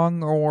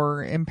 strong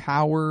or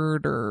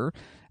empowered or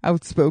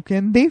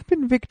outspoken, they've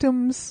been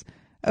victims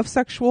of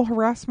sexual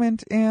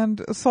harassment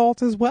and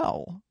assault as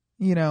well.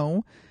 You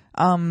know,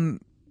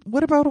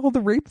 what about all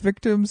the rape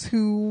victims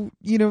who,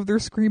 you know, they're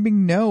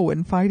screaming no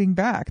and fighting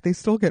back? They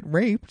still get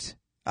raped.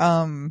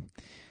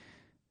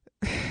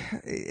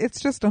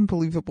 It's just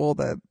unbelievable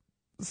that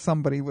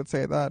somebody would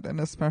say that, and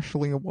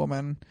especially a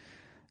woman.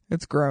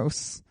 It's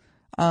gross.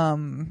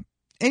 And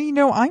you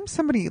know, I'm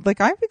somebody, like,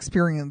 I've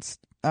experienced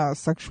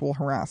sexual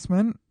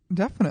harassment,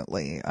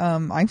 definitely.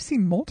 I've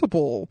seen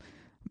multiple,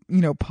 you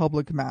know,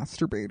 public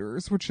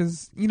masturbators, which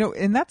is, you know,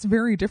 and that's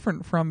very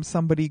different from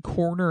somebody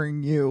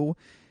cornering you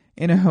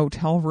in a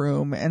hotel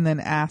room and then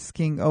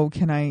asking, oh,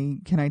 can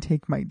I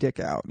take my dick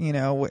out? You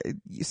know,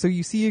 so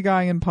you see a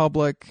guy in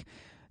public.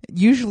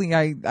 Usually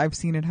I've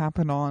seen it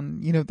happen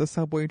on, you know, the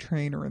subway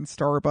train or in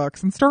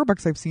Starbucks. In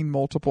Starbucks, I've seen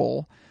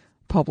multiple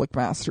public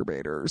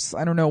masturbators.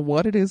 I don't know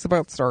what it is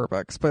about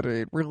Starbucks, but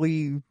it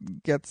really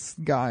gets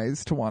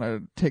guys to want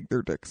to take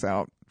their dicks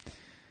out.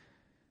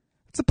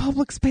 It's a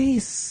public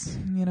space,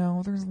 you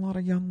know, there's a lot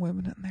of young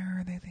women in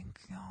there. They think,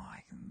 oh,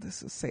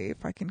 this is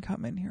safe. I can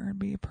come in here and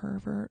be a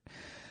pervert.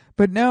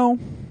 But no,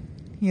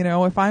 you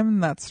know, if I'm in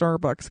that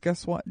Starbucks,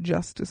 guess what?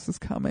 Justice is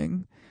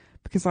coming,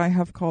 because I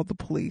have called the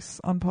police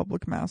on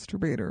public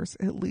masturbators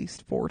at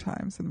least 4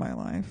 times in my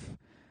life.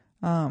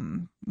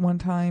 One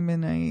time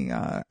in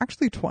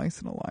actually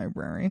twice in a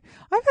library.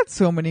 I've had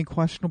so many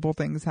questionable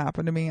things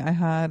happen to me.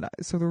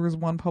 So there was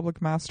one public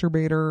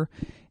masturbator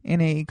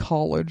in a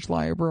college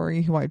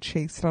library who I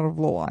chased out of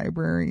the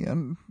library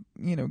and,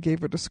 you know,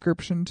 gave a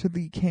description to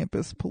the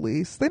campus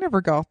police. They never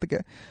got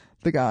the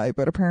guy,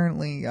 but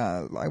apparently,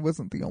 I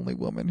wasn't the only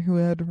woman who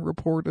had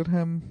reported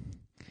him.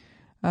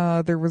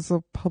 There was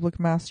a public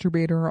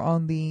masturbator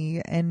on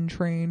the N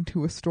train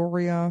to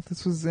Astoria.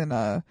 This was in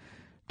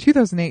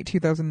 2008,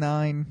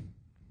 2009.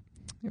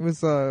 It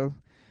was a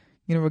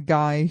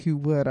guy who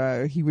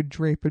would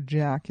drape a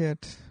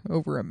jacket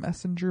over a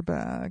messenger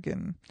bag,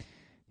 and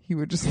he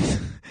would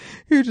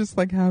just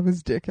like have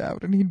his dick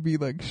out and he'd be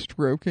like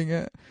stroking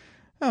it.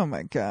 Oh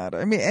my God.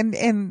 I mean,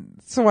 and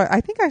so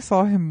I think I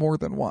saw him more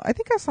than once. I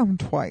think I saw him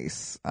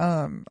twice.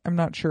 I'm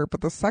not sure,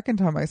 but the second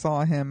time I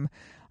saw him,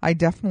 I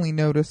definitely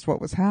noticed what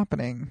was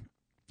happening.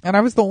 And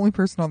I was the only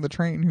person on the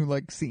train who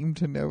like seemed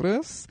to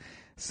notice.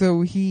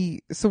 So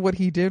what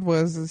he did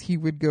is he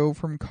would go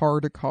from car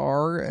to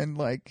car and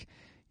like,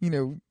 you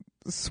know,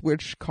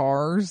 switch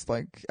cars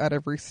like at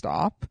every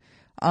stop.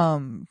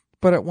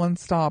 But at one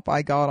stop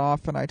I got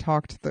off and I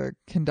talked to the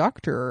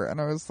conductor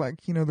and I was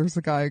like, you know, there's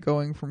a guy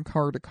going from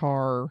car to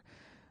car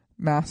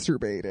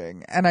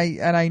masturbating. And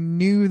I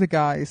knew the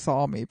guy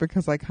saw me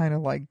because I kind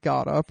of like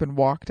got up and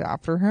walked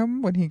after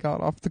him when he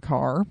got off the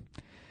car.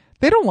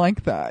 They don't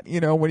like that, you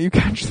know, when you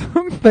catch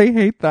them. They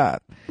hate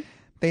that.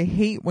 They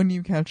hate when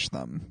you catch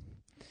them.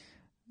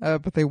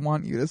 But they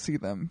want you to see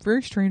them.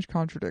 Very strange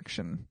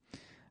contradiction.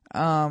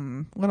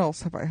 What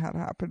else have I had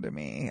happen to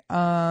me?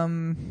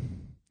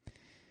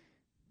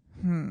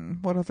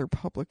 What other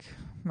public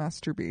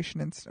masturbation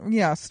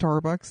yeah,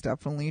 Starbucks,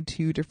 definitely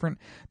 2 different.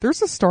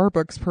 There's a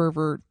Starbucks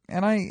pervert,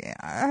 and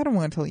I don't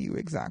want to tell you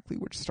exactly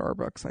which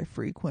Starbucks I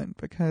frequent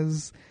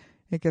because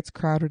it gets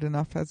crowded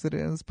enough as it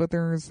is, but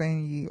there's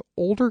a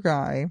older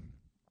guy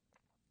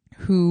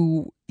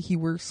who he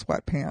wears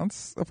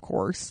sweatpants, of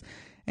course,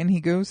 and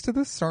he goes to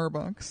the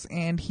Starbucks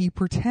and he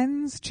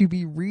pretends to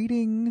be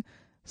reading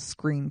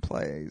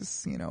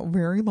screenplays, you know,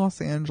 very Los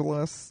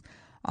Angeles.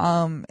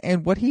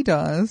 And what he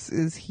does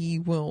is he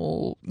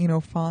will, you know,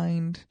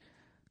 find,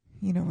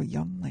 you know, a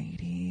young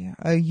lady,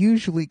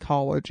 usually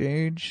college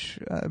age,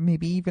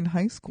 maybe even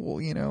high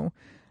school, you know,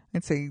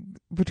 I'd say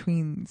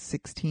between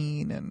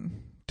 16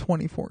 and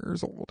 24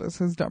 years old is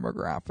his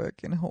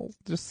demographic, and he'll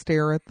just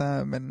stare at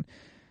them and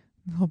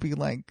he'll be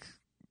like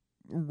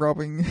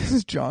rubbing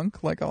his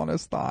junk like on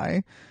his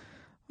thigh.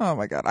 Oh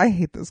my God, I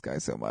hate this guy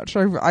so much.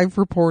 I've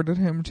reported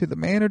him to the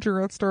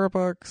manager at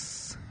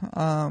Starbucks.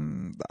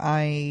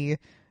 I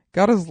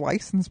got his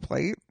license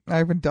plate. I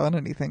haven't done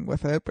anything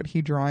with it, but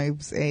he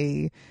drives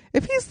if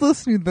he's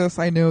listening to this,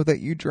 I know that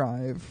you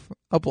drive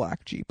a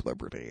black Jeep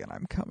Liberty and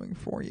I'm coming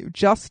for you.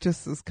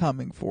 Justice is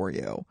coming for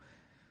you.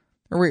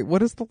 Or wait,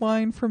 what is the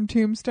line from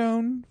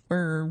Tombstone?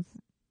 Or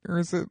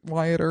is it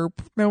Wyatt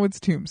Earp? No, it's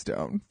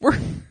Tombstone.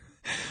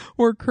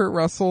 Where Kurt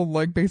Russell,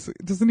 like,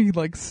 basically, doesn't he,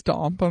 like,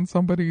 stomp on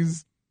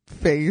somebody's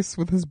face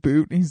with his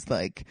boot? And he's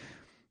like,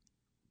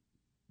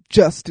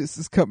 justice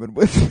is coming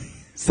with me.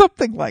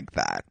 Something like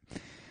that.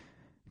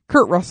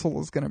 Kurt Russell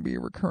is going to be a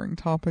recurring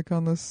topic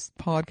on this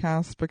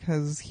podcast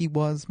because he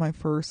was my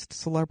first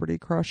celebrity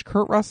crush.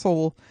 Kurt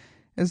Russell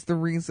is the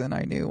reason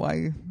I knew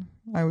I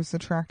was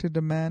attracted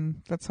to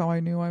men. That's how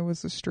I knew I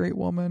was a straight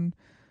woman,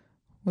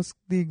 was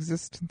the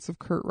existence of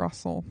Kurt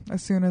Russell.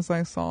 As soon as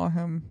I saw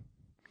him,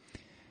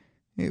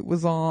 it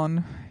was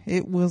on.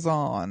 It was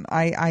on.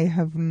 I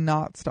have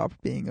not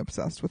stopped being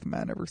obsessed with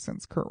men ever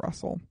since Kurt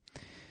Russell.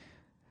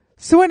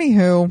 So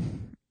anywho,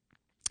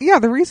 yeah,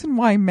 the reason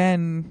why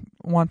men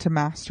want to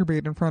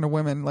masturbate in front of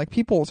women, like,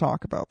 people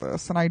talk about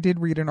this, and I did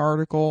read an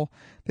article.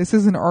 This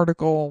is an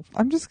article,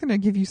 I'm just going to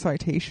give you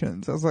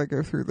citations as I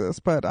go through this,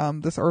 but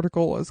this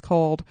article is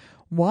called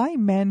Why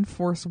Men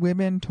Force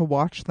Women to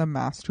Watch Them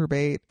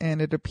Masturbate,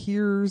 and it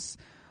appears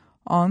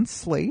on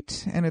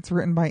Slate, and it's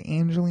written by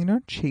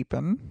Angelina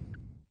Chapin.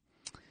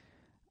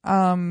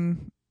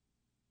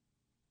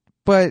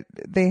 But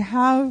they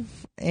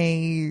have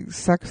a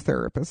sex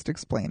therapist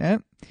explain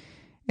it.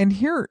 And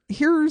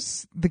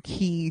here's the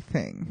key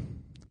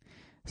thing.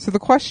 So the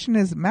question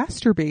is,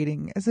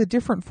 masturbating is a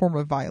different form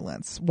of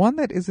violence, one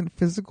that isn't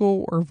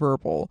physical or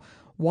verbal.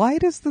 Why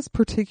does this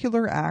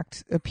particular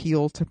act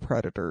appeal to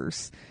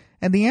predators?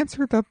 And the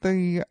answer that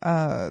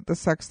the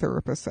sex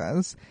therapist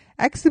says,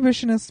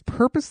 exhibitionists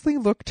purposely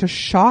look to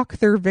shock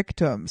their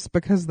victims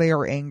because they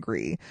are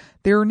angry.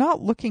 They are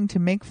not looking to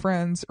make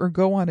friends or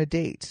go on a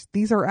date.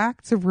 These are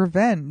acts of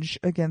revenge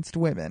against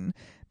women.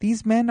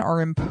 These men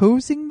are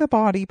imposing the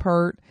body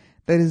part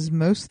that is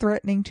most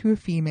threatening to a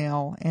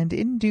female, and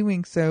in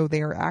doing so,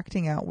 they are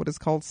acting out what is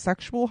called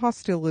sexual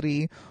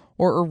hostility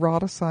or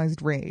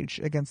eroticized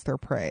rage against their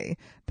prey.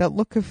 That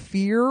look of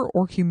fear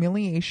or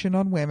humiliation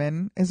on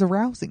women is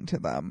arousing to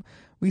them.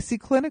 We see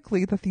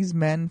clinically that these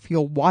men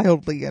feel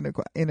wildly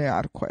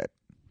inadequate.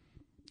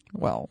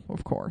 Well,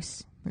 of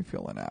course, they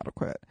feel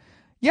inadequate.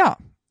 Yeah.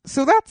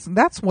 So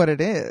that's what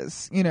it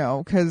is, you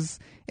know, because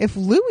if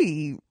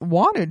Louis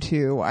wanted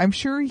to, I'm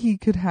sure he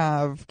could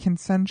have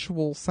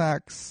consensual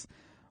sex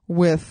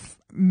with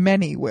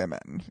many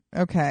women.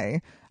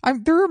 Okay.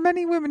 There are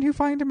many women who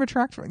find him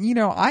attractive. You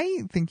know,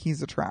 I think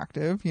he's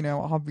attractive, you know,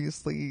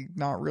 obviously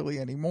not really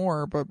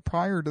anymore, but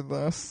prior to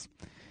this,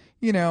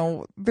 you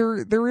know,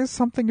 there is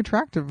something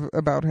attractive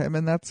about him,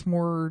 and that's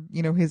more,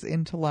 you know, his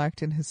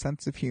intellect and his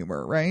sense of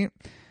humor, right?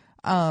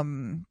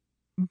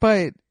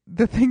 But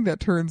the thing that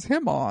turns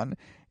him on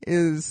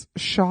is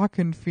shock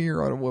and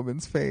fear on a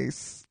woman's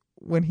face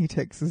when he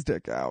takes his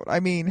dick out. I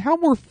mean, how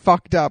more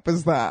fucked up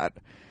is that?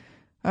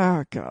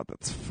 Oh, God,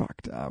 that's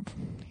fucked up.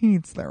 He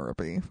needs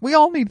therapy. We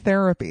all need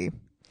therapy.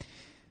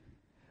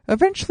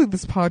 Eventually,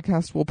 this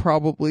podcast will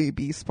probably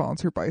be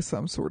sponsored by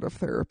some sort of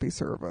therapy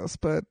service,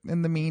 but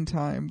in the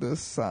meantime,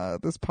 this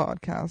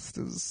podcast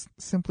is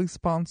simply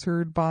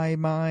sponsored by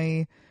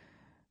my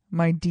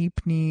deep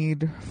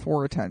need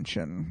for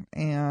attention.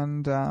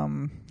 And,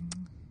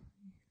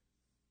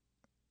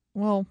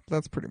 well,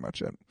 that's pretty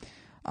much it.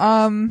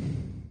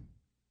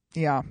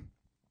 Yeah.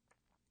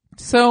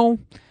 So,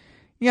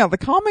 yeah, the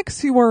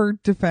comics who are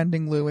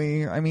defending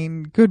Louis, I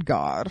mean, good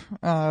God,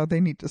 they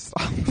need to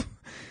stop.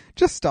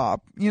 Just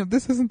stop. You know,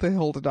 this isn't the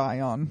hill to die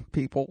on,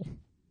 people.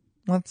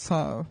 Let's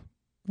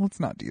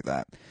not do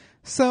that.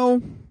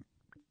 So,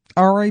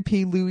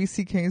 R.I.P. Louis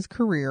C.K.'s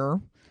career.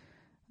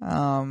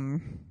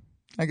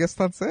 I guess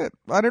that's it.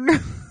 I don't know.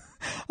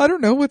 I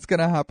don't know what's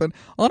gonna happen.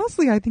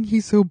 Honestly, I think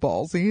he's so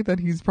ballsy that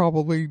he's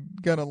probably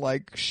gonna,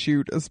 like,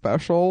 shoot a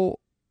special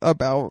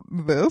about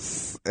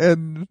this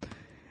and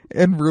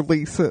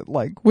release it,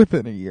 like,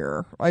 within a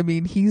year. I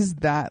mean, he's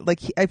that, like,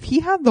 if he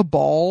had the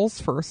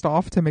balls, first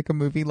off, to make a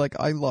movie like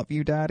I Love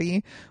You,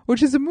 Daddy,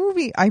 which is a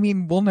movie, I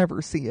mean, we'll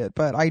never see it,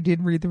 but I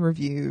did read the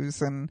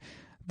reviews, and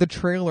the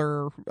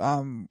trailer,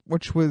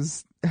 which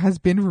has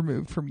been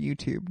removed from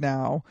YouTube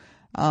now.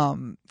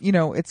 You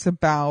know, it's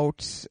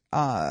about,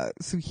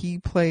 so he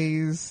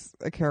plays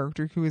a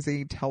character who is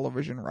a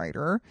television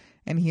writer,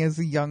 and he has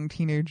a young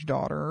teenage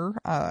daughter.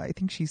 I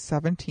think she's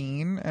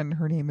 17, and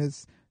her name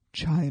is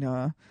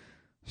China.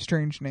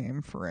 Strange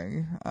name for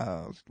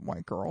a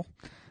white girl.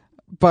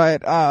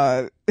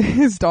 But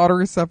his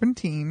daughter is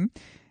 17,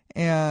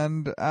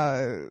 and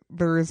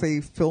there is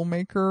a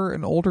filmmaker,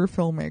 an older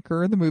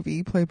filmmaker in the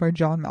movie, played by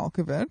John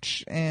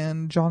Malkovich.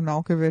 And John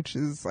Malkovich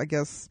is, I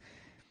guess,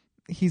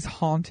 he's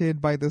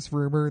haunted by this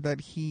rumor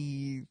that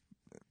he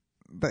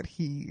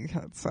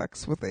had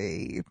sex with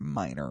a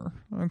minor.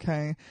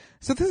 Okay.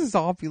 So this is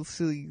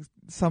obviously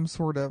some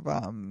sort of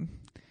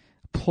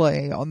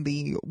play on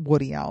the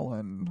Woody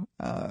Allen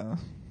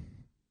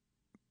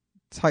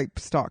type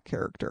stock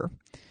character.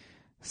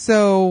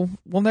 So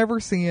we'll never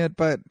see it,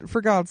 but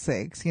for God's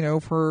sakes, you know,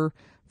 for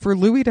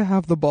Louis to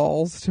have the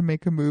balls to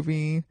make a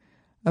movie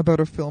about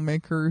a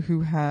filmmaker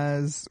who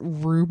has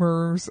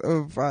rumors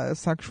of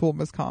sexual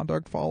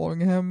misconduct following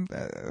him,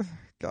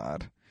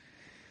 God.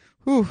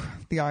 Whew,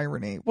 the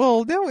irony.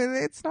 Well, no,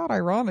 it's not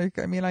ironic.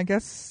 I mean, I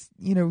guess,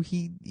 you know,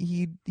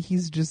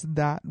 he's just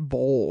that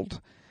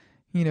bold,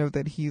 you know,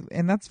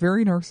 and that's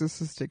very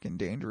narcissistic and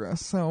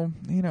dangerous. So,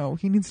 you know,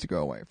 he needs to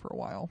go away for a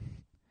while.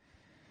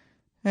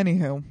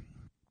 Anywho.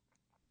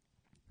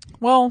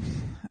 Well,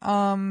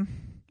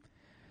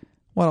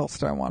 what else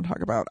do I want to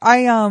talk about?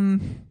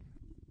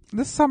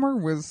 This summer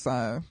was,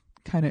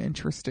 kind of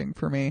interesting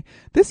for me.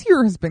 This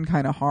year has been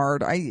kind of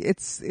hard.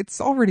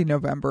 It's already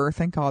November.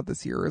 Thank God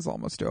this year is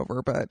almost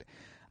over, but,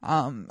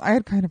 I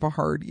had kind of a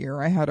hard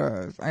year. I had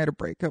a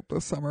breakup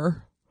this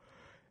summer.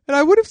 And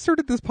I would have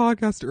started this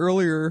podcast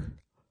earlier,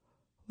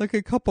 like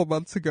a couple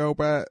months ago,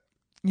 but,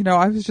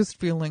 I was just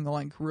feeling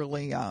like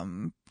really,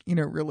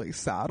 really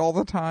sad all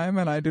the time,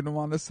 and I didn't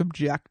want to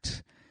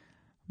subject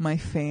my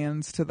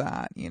fans to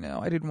that.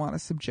 I didn't want to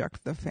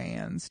subject the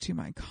fans to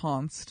my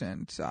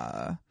constant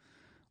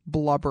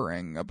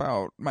blubbering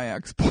about my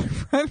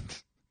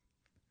ex-boyfriend.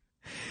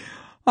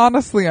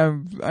 Honestly,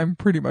 I'm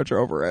pretty much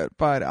over it,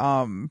 but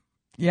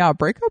yeah,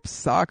 breakups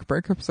suck.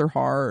 Breakups are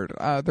hard.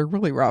 They're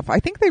really rough. I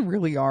think they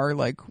really are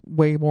like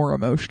way more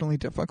emotionally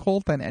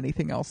difficult than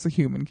anything else a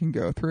human can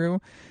go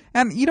through.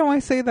 And I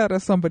say that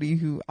as somebody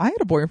I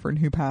had a boyfriend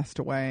who passed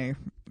away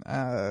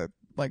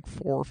like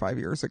 4 or 5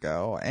 years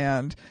ago,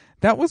 and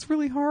that was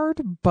really hard,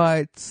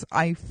 but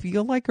I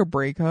feel like a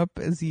breakup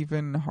is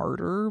even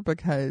harder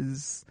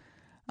because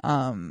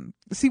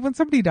see, when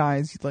somebody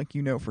dies, like,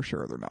 for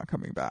sure they're not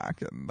coming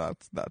back, and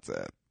that's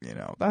it.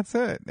 That's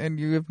it. And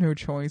you have no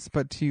choice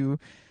but to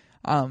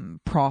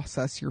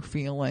process your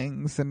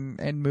feelings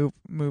and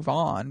move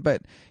on.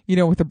 But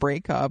with a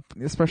breakup,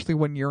 especially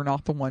when you're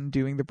not the one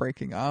doing the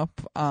breaking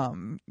up,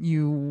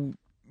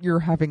 you're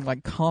having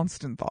like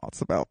constant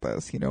thoughts about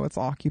this. It's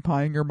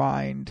occupying your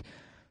mind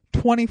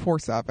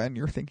 24/7.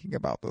 You're thinking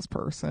about this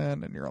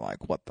person and you're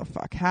like, what the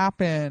fuck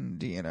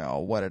happened?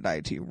 What did I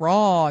do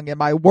wrong? Am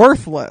I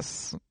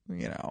worthless?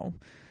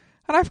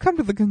 And I've come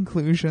to the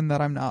conclusion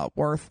that I'm not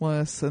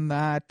worthless, and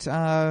that,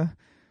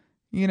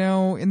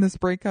 in this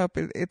breakup,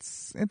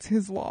 it's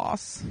his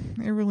loss.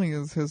 It really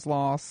is his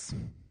loss.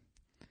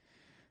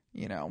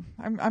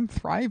 I'm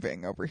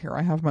thriving over here.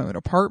 I have my own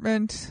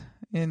apartment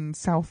in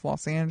South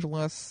Los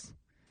Angeles.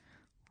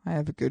 I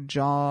have a good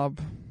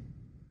job.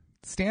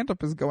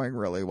 Stand-up is going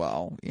really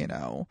well,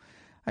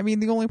 I mean,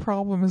 the only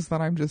problem is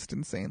that I'm just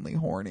insanely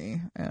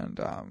horny, and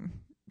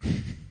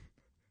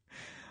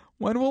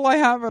when will I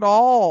have it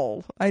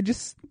all?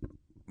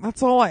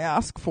 That's all I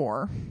ask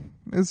for,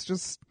 is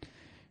just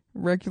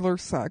regular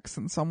sex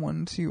and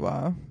someone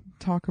to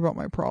talk about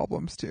my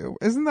problems to.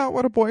 Isn't that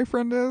what a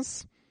boyfriend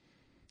is?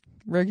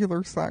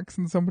 Regular sex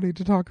and somebody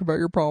to talk about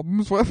your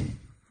problems with.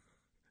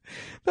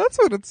 That's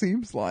what it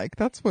seems like.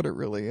 That's what it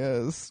really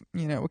is.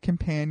 A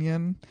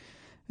companion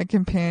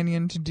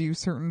to do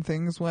certain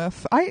things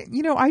with. I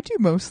do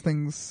most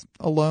things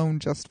alone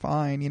just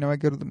fine. I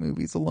go to the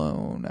movies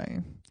alone.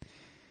 I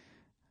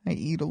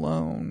eat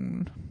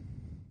alone.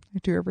 I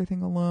do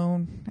everything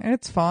alone. And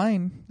it's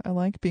fine. I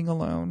like being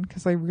alone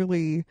because I'm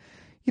really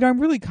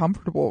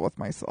comfortable with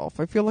myself.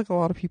 I feel like a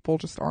lot of people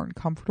just aren't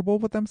comfortable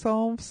with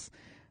themselves,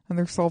 and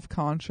they're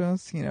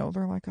self-conscious.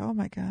 They're like, oh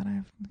my God, I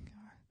have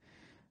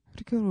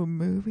to go to a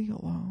movie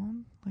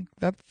alone. Like,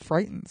 that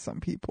frightens some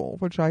people,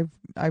 which I've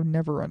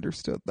never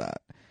understood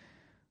that.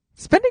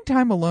 Spending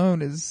time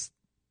alone is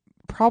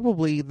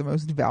probably the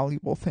most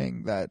valuable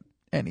thing that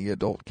any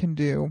adult can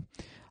do.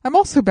 I'm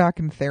also back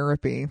in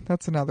therapy.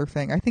 That's another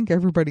thing. I think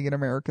everybody in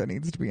America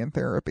needs to be in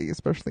therapy,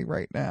 especially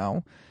right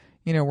now,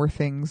 where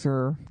things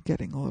are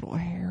getting a little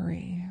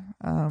hairy,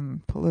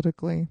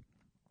 politically.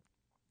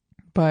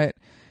 But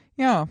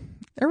yeah,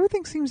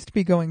 everything seems to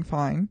be going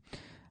fine.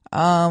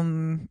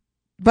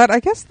 But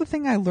I guess the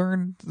thing I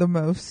learned the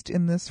most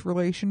in this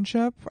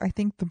relationship, I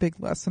think the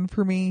big lesson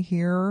for me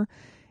here,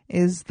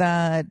 is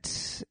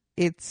that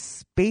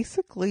it's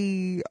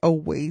basically a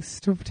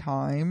waste of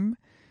time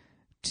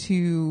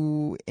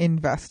to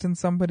invest in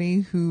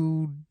somebody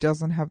who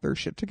doesn't have their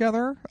shit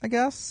together, I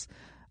guess.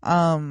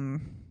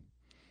 I'm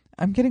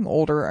getting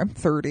older. I'm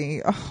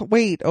 30. I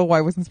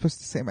wasn't supposed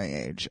to say my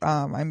age.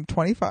 I'm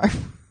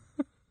 25.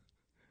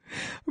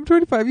 I'm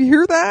 25. You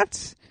hear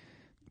that?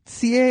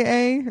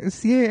 CAA? Is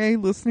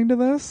CAA listening to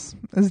this?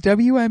 Is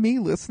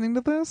WME listening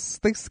to this?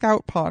 They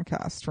scout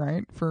podcasts,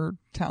 right? For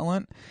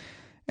talent.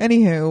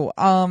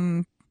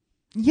 Anywho,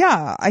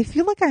 yeah, I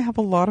feel like I have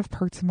a lot of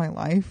parts of my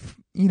life,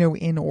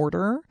 in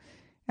order.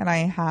 And I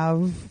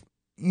have,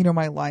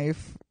 my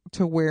life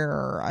to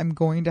where I'm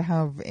going to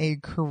have a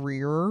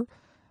career,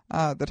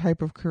 the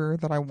type of career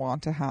that I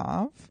want to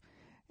have.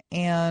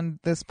 And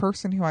this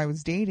person who I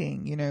was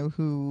dating,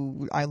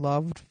 who I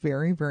loved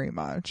very, very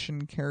much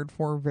and cared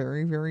for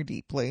very, very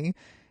deeply,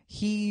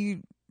 he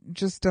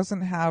just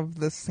doesn't have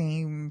the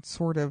same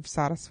sort of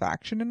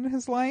satisfaction in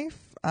his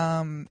life.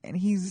 And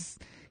he's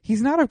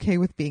not okay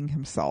with being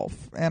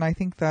himself. And I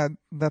think that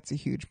that's a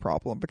huge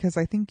problem, because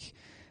I think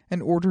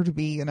in order to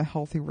be in a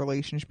healthy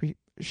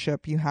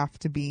relationship, you have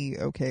to be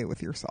okay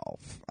with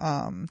yourself.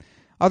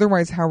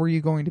 Otherwise, how are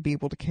you going to be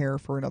able to care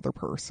for another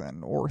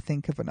person or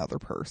think of another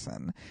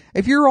person?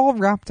 If you're all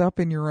wrapped up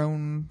in your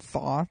own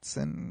thoughts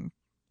and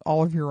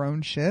all of your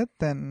own shit,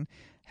 then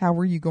how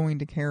are you going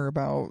to care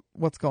about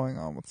what's going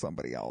on with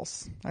somebody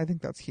else? I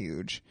think that's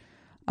huge.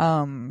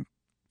 So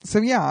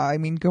yeah, I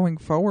mean, going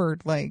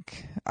forward,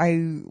 like,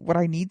 what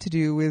I need to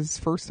do is,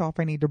 first off,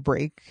 I need to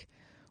break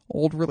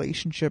old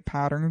relationship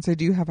patterns. I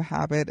do have a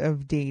habit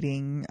of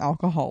dating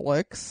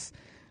alcoholics.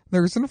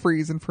 There's a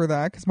reason for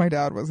that, because my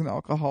dad was an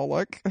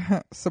alcoholic.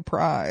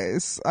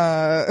 Surprise.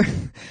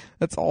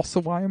 That's also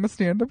why I'm a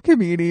stand-up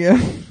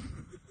comedian.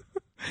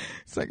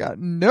 So I got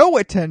no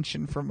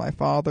attention from my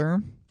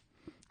father.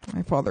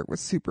 My father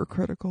was super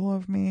critical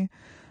of me.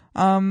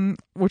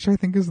 Which I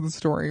think is the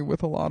story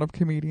with a lot of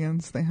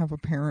comedians. They have a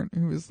parent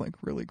who is like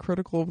really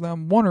critical of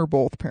them. One or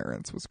both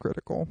parents was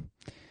critical.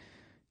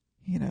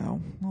 You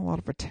know, a lot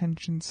of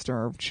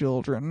attention-starved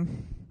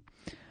children.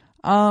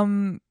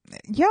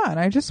 Yeah, and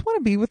I just want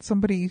to be with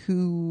somebody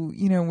who,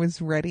 you know,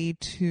 is ready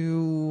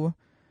to,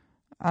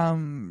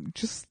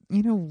 just,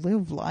 you know,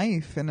 live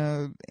life in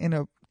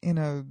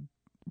a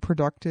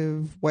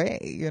productive way,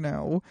 you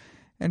know,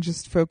 and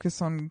just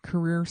focus on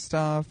career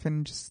stuff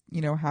and just,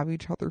 you know, have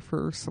each other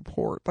for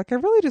support. Like, I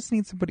really just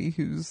need somebody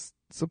who's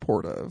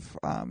supportive,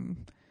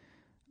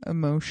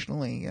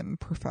 emotionally and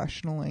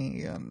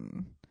professionally,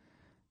 and,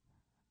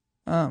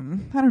 I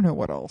don't know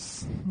what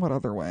else, what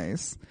other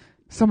ways.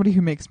 Somebody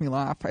who makes me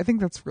laugh. I think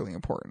that's really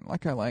important.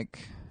 Like, I like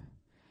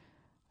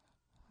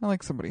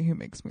somebody who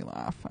makes me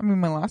laugh. I mean,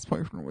 my last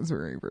boyfriend was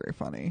very, very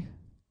funny,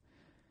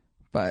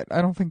 but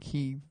I don't think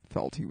he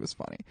felt he was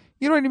funny.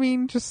 You know what I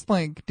mean? Just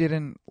like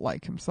didn't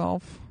like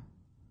himself,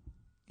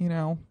 you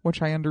know,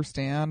 which I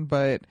understand,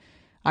 but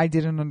I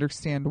didn't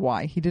understand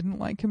why he didn't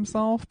like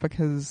himself,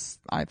 because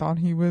I thought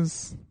he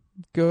was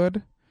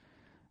good.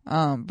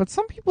 But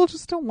some people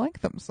just don't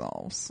like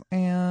themselves,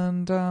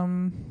 and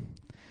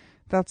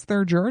that's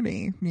their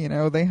journey. You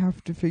know, they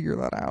have to figure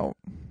that out.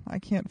 I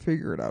can't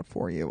figure it out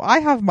for you. I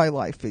have my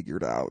life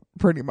figured out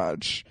pretty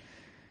much,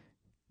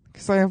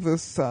 because I have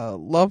this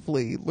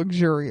lovely,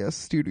 luxurious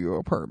studio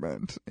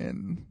apartment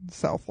in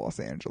South Los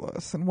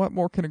Angeles. And what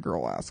more can a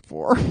girl ask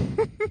for?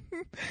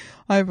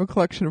 I have a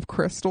collection of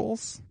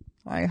crystals.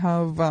 I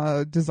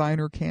have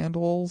designer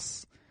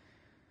candles.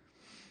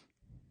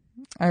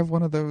 I have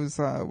one of those,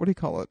 what do you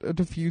call it? A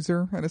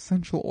diffuser, an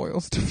essential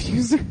oils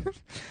diffuser.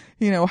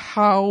 You know,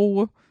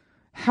 how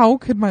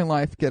could my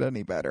life get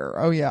any better?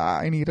 Oh yeah,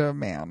 I need a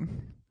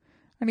man.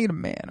 I need a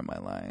man in my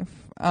life.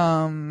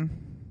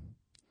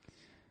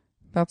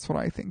 That's what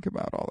I think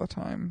about all the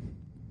time.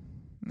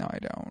 No, I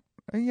don't.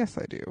 Yes,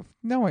 I do.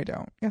 No, I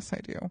don't. Yes,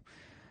 I do.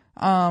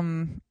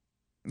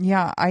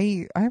 Yeah,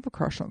 I have a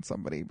crush on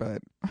somebody,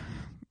 but,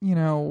 you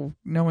know,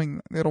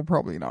 knowing it'll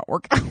probably not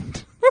work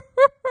out.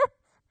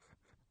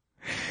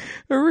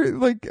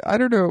 Like, I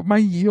don't know, my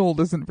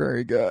yield isn't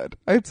very good.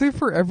 I'd say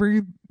for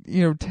every,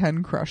 you know,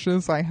 10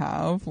 crushes I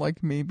have,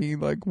 like, maybe,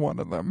 like, one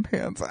of them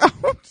pans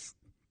out.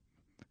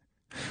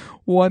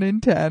 1 in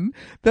 10.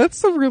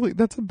 That's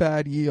a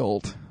bad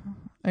yield.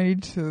 I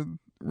need to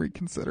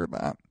reconsider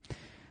that.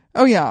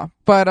 Oh yeah,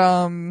 but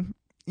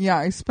yeah,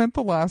 I spent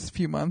the last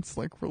few months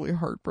like really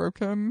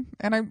heartbroken,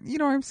 and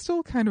I'm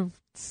still kind of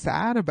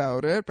sad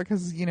about it,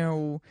 because, you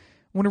know,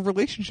 when a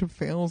relationship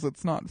fails,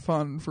 it's not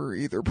fun for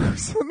either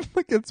person.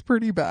 Like, it's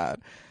pretty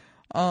bad.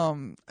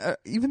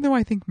 Even though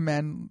I think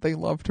men, they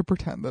love to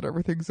pretend that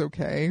everything's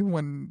okay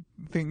when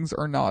things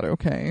are not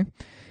okay.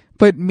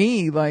 But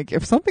me, like,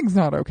 if something's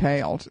not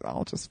okay, I'll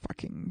just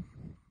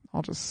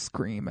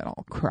scream and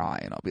I'll cry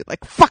and I'll be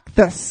like, fuck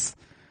this!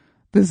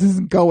 This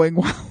isn't going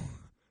well.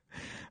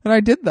 And I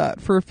did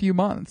that for a few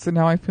months, and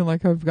now I feel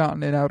like I've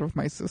gotten it out of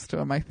my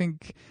system. I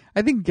think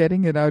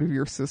getting it out of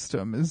your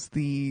system is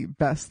the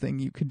best thing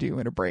you could do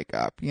in a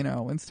breakup, you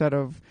know, instead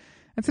of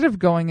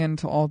going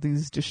into all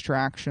these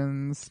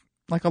distractions.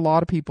 Like, a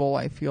lot of people,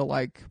 I feel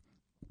like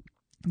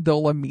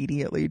they'll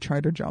immediately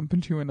try to jump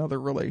into another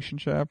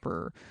relationship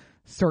or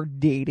start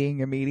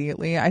dating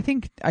immediately. I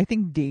think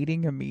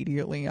dating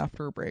immediately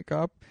after a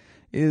breakup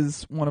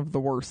is one of the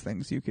worst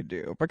things you could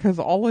do, because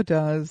all it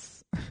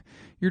does,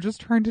 you're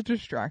just trying to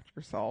distract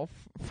yourself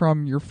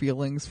from your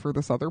feelings for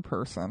this other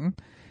person,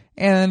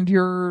 and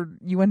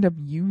you end up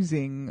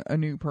using a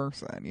new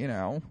person, you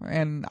know,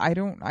 and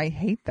I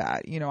hate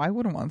that, you know. I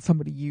wouldn't want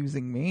somebody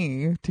using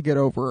me to get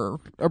over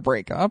a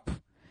breakup.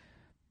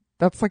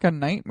 That's like a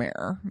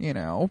nightmare, you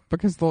know,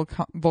 because they'll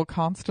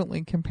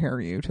constantly compare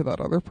you to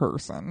that other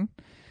person.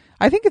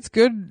 I think it's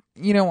good,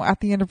 you know,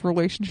 at the end of a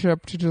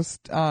relationship to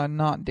just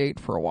not date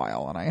for a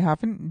while. And I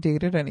haven't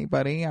dated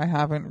anybody. I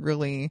haven't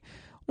really,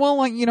 well,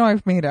 like, you know,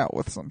 I've made out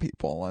with some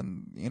people,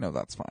 and, you know,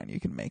 that's fine. You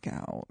can make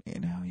out, you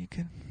know, you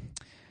can,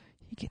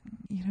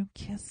 you know,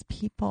 kiss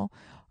people.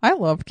 I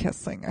love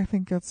kissing. I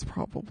think it's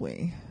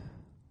probably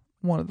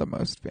one of the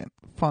most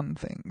fun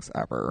things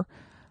ever.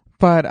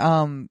 But,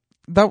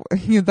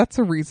 that's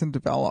a recent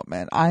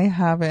development. I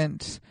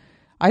didn't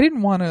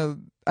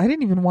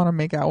even want to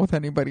make out with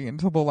anybody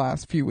until the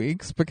last few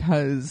weeks,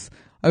 because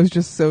I was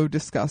just so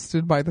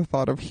disgusted by the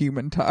thought of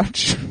human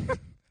touch.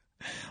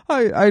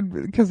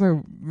 Because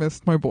I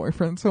missed my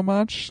boyfriend so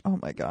much. Oh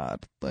my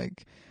God.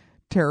 Like,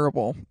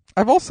 terrible.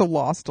 I've also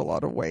lost a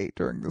lot of weight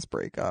during this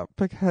breakup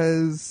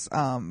because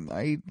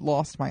I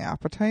lost my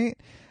appetite.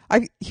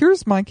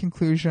 Here's my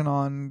conclusion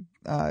on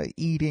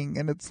eating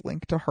and its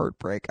link to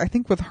heartbreak. I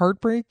think with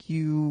heartbreak,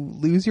 you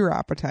lose your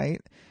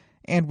appetite.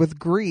 And with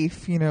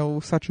grief, you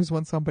know, such as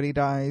when somebody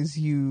dies,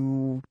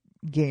 you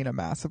gain a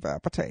massive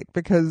appetite.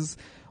 Because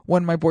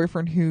when my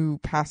boyfriend who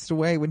passed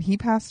away, when he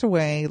passed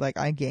away, like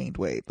I gained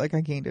weight. Like I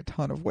gained a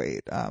ton of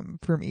weight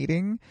from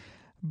eating.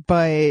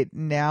 But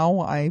now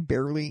I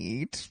barely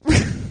eat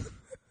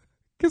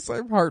because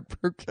I'm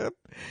heartbroken.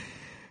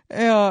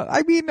 And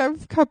I mean,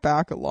 I've cut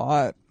back a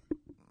lot.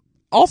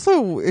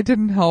 Also, it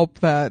didn't help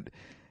that,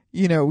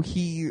 you know,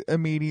 he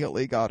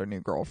immediately got a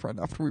new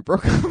girlfriend after we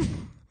broke up.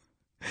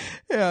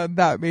 And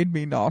that made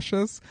me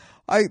nauseous.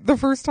 The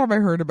first time I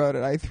heard about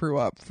it, I threw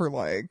up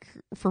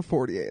for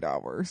 48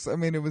 hours. I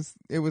mean,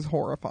 it was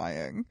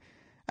horrifying.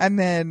 And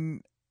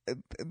then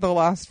the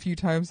last few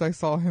times I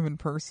saw him in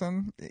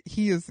person,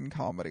 he is in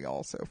comedy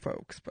also,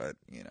 folks, but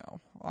you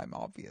know, I'm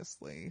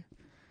obviously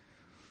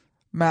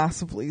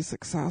massively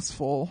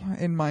successful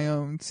in my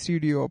own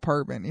studio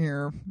apartment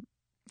here.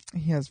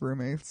 He has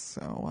roommates,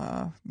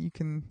 so you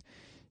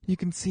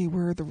can see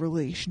where the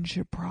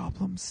relationship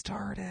problem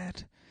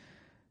started.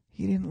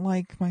 He didn't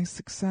like my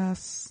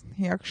success.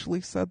 He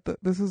actually said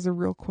that, this is a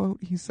real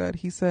quote. He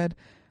said,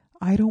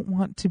 "I don't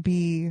want to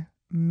be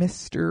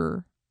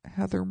Mr.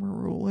 Heather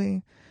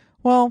Maruli."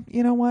 Well,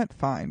 you know what?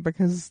 Fine,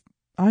 because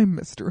I'm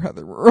Mr.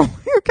 Heather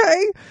Maruli,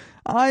 okay?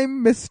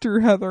 I'm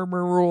Mr. Heather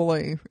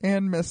Maruli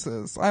and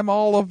Mrs. I'm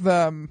all of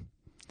them.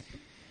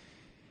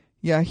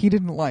 Yeah, he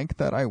didn't like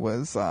that I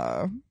was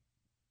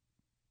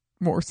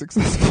more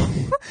successful.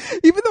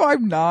 Even though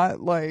I'm not,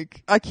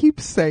 I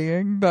keep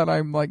saying that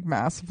I'm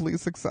massively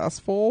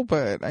successful,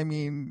 but I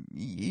mean,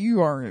 you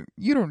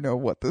don't know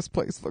what this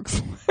place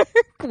looks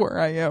like where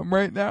I am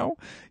right now.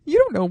 You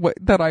don't know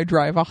that I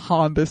drive a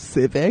Honda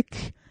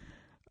Civic,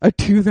 a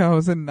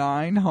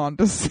 2009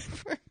 Honda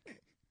Civic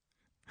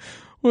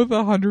with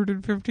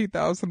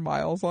 150,000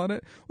 miles on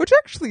it, which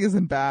actually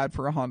isn't bad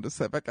for a Honda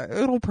Civic.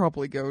 It'll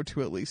probably go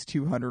to at least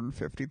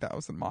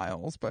 250,000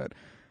 miles, but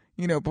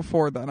you know,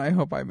 before then, I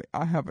hope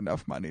I have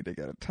enough money to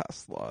get a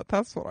Tesla.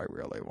 That's what I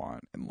really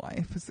want in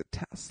life, is a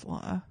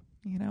Tesla.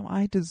 You know,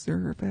 I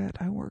deserve it.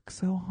 I work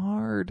so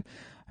hard.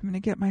 I'm going to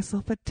get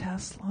myself a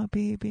Tesla,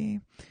 baby.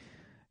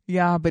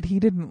 Yeah, but he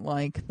didn't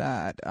like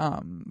that.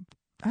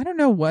 I don't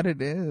know what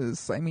it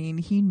is. I mean,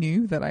 he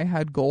knew that I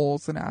had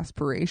goals and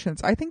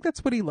aspirations. I think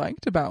that's what he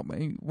liked about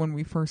me when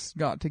we first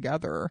got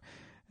together.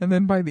 And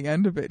then by the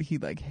end of it, he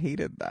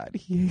hated that.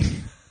 He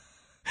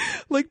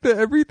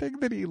everything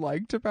that he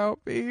liked about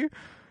me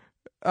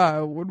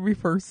when we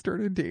first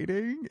started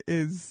dating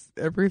is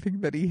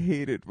everything that he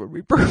hated when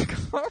we broke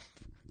up.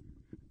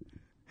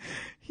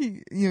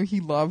 He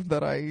loved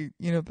that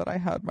I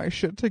had my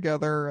shit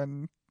together,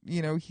 and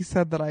he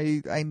said that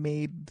I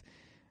made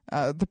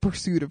the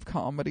pursuit of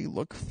comedy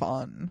look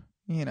fun,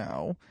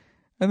 and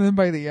then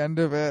by the end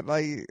of it,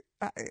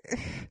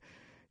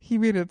 he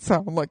made it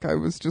sound like I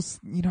was just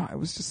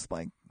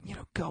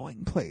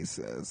going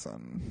places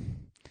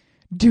and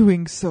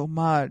doing so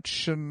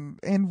much, and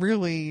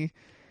really,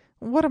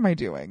 what am I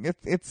doing?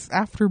 It's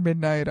after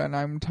midnight and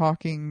I'm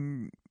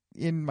talking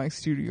in my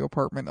studio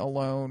apartment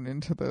alone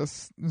into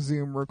this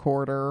Zoom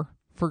recorder,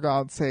 for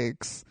God's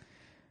sakes,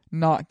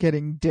 not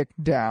getting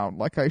dicked down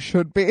like I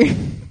should be.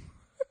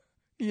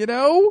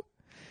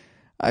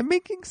 I'm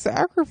making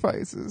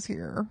sacrifices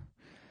here.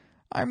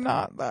 I'm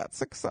not that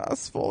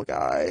successful,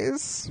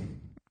 guys.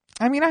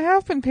 I mean, I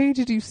have been paid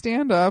to do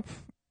stand-up.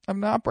 I'm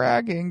not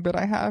bragging, but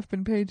I have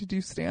been paid to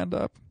do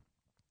stand-up.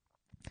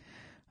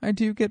 I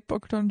do get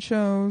booked on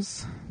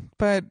shows,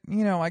 but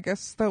I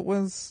guess that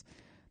was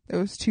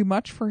too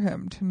much for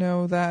him to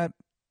know that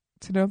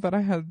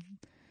I had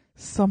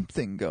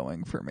something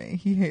going for me.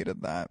 He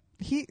hated that.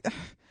 He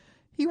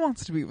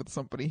wants to be with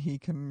somebody he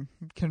can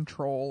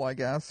control, I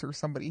guess, or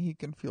somebody he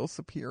can feel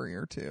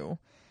superior to.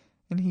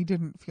 And he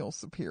didn't feel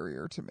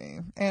superior to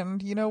me.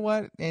 And you know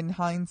what? In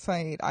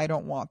hindsight, I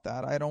don't want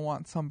that. I don't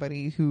want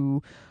somebody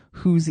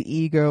whose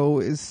ego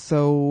is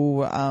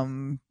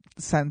so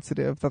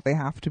sensitive that they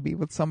have to be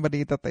with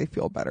somebody that they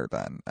feel better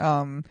than.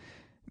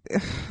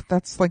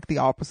 That's the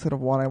opposite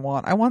of what I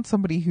want. I want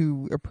somebody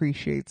who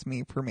appreciates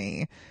me for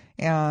me.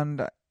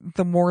 And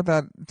the more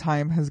that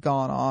time has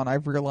gone on,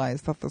 I've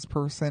realized that this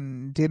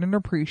person didn't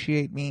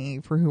appreciate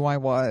me for who I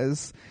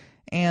was.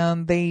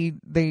 And they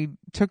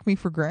took me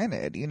for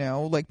granted,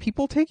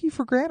 people take you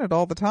for granted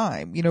all the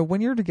time.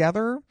 When you're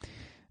together,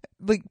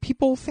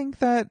 people think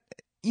that,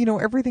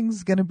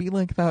 everything's going to be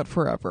like that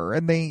forever.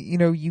 And they,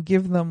 you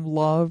give them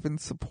love and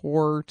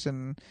support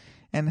and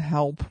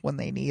help when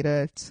they need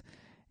it.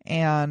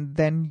 And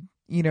then,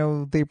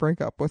 they break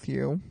up with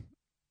you.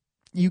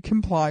 You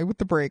comply with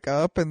the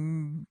breakup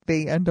and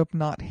they end up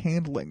not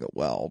handling it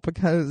well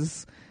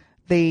because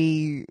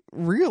they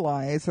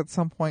realize at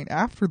some point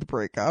after the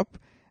breakup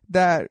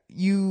that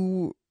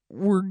you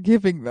were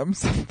giving them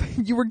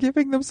something. You were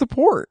giving them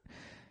support,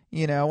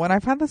 and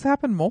I've had this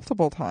happen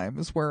multiple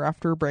times where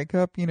after a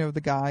breakup,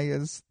 the guy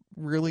is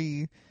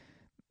really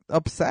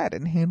upset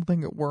and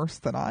handling it worse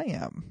than I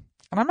am.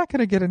 And I'm not going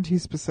to get into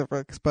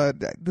specifics, but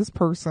this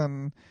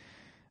person,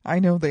 I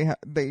know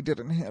they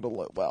didn't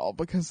handle it well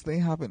because they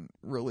haven't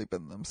really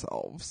been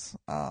themselves.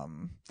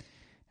 And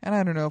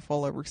I don't know if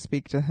I'll ever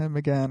speak to him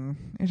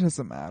again. It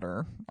doesn't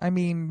matter. I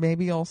mean,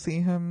 maybe I'll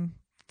see him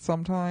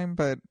sometime,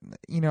 but,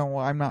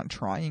 I'm not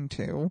trying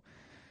to.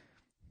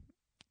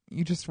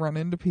 You just run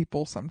into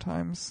people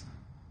sometimes.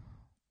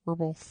 We're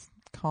both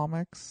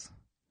comics.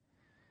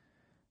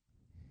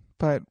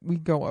 But we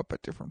go up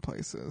at different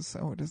places,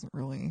 so it doesn't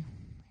really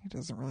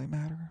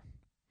matter.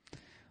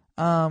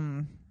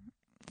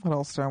 What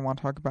else do I want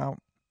to talk about?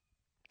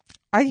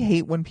 I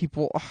hate when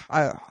people,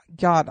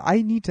 God,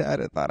 I need to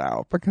edit that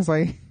out because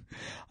I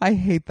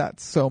hate that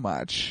so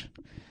much.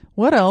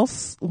 What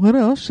else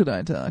should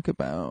I talk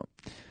about?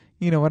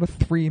 At a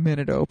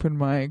 3-minute open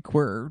mic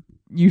where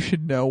you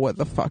should know what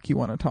the fuck you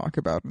want to talk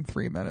about in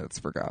 3 minutes,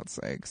 for God's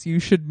sakes. You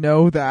should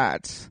know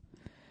that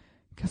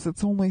because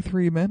it's only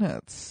 3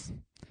 minutes.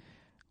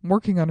 I'm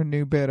working on a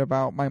new bit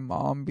about my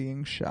mom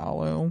being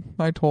shallow.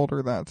 I told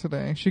her that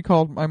today.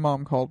 My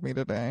mom called me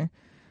today.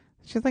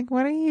 She's like,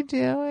 "What are you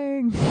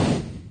doing?"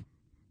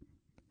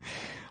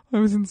 I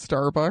was in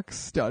Starbucks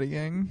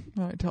studying.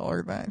 I tell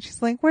her that.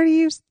 She's like, what are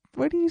you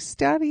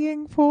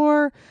studying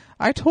for?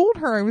 I told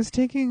her I was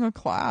taking a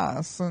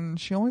class, and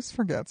she always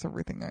forgets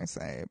everything I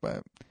say.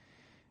 But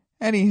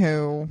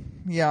anywho,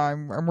 yeah,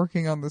 I'm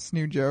working on this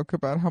new joke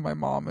about how my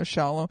mom is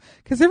shallow.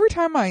 Because every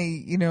time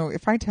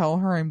if I tell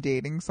her I'm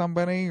dating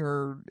somebody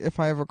or if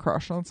I have a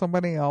crush on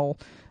somebody, I'll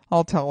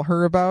tell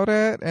her about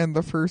it. And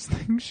the first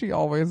thing she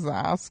always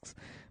asks,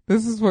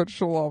 this is what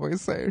she'll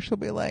always say. She'll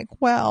be like,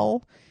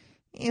 "Well,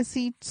 is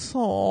he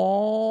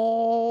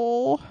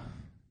tall?"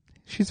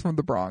 She's from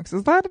the Bronx.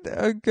 Is that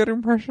a good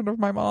impression of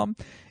my mom?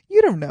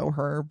 You don't know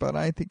her, but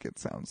I think it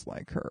sounds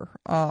like her.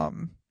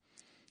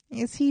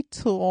 Is he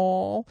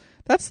tall?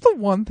 That's the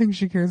one thing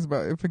she cares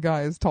about, if a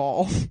guy is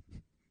tall.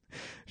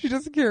 She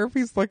doesn't care if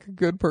he's like a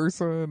good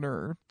person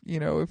or,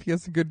 if he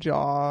has a good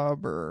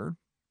job or,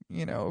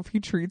 if he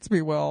treats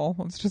me well.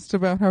 It's just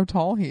about how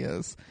tall he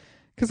is.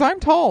 Because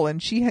I'm tall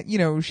and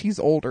she's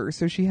older,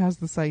 so she has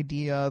this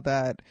idea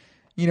that,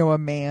 a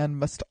man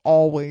must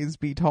always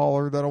be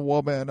taller than a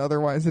woman,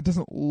 otherwise it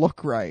doesn't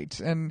look right.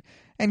 And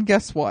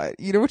guess what?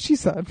 You know what she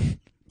said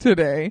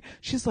today?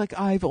 She's like,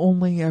 "I've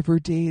only ever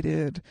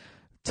dated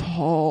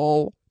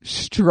tall,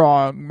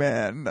 strong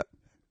men."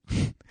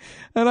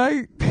 And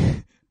I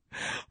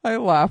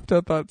laughed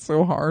at that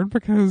so hard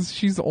because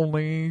she's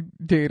only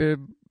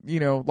dated,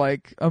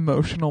 like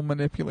emotional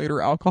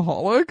manipulator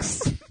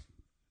alcoholics.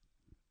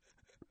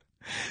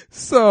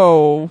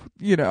 So,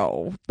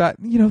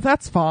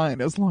 that's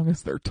fine as long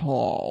as they're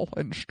tall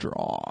and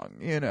strong,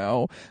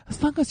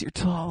 As long as you're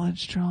tall and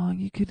strong,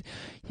 you could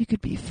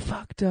be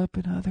fucked up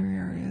in other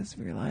areas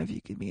of your life.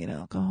 You could be an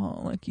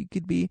alcoholic, you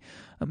could be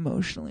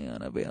emotionally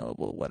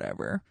unavailable,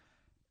 whatever.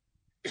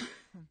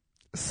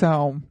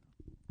 So,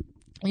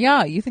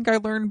 yeah, you think I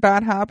learned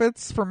bad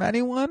habits from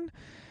anyone?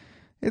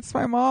 It's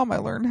my mom. I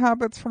learned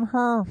habits from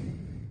her.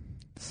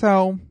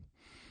 So,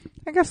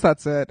 I guess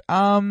that's it.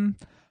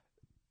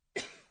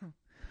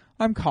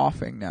 I'm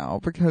coughing now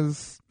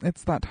because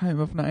it's that time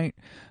of night.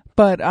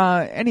 But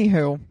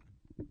anywho,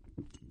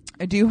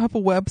 I do have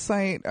a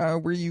website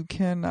where you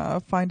can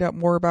find out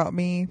more about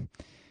me.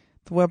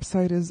 The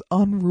website is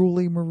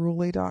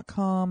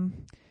unrulymaruli.com.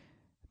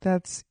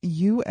 That's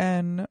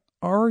UNRULY.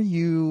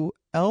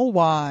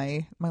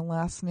 My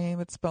last name,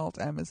 it's spelled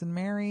M as in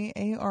Mary,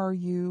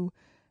 ARULLI.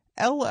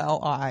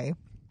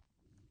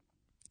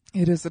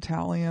 It is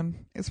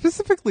Italian.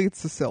 Specifically, it's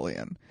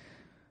Sicilian.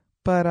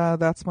 But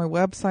that's my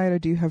website. I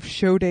do have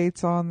show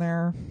dates on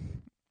there.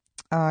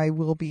 I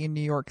will be in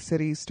New York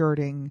City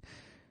starting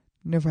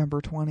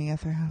November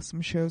 20th. I have some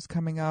shows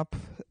coming up.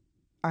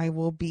 I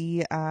will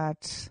be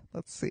at,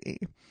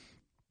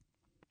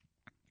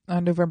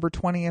 on November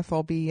 20th,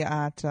 I'll be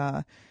at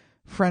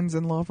Friends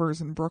and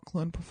Lovers in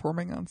Brooklyn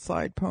performing on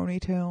Side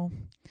Ponytail.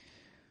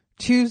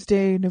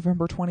 Tuesday,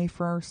 November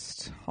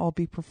 21st, I'll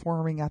be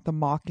performing at the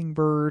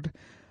Mockingbird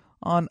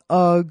on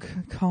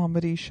UGG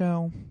Comedy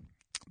Show.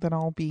 Then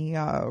I'll be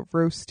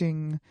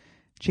roasting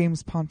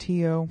James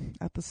Pontillo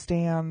at the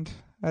Stand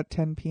at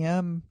 10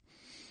 p.m.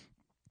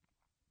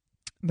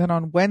 Then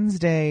on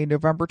Wednesday,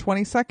 November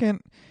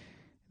 22nd,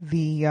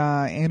 the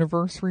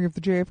anniversary of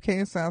the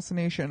JFK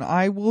assassination,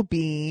 I will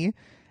be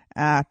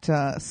at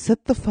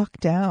Sit the Fuck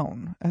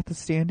Down at the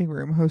Standing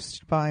Room,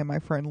 hosted by my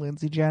friend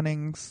Lindsay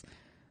Jennings,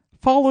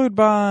 followed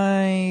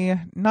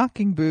by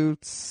Knocking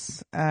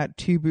Boots at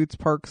 2 Boots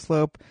Park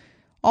Slope,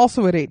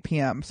 also at 8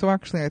 p.m. So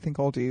actually I think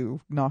I'll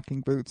do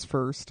Knocking Boots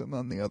first and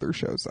then the other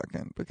show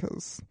second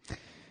because...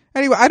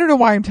 Anyway, I don't know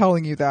why I'm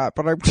telling you that,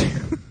 but I'm...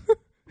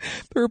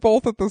 They're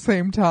both at the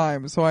same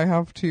time, so I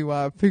have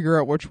to figure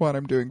out which one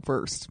I'm doing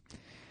first.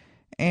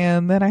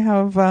 And then I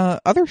have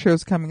other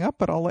shows coming up,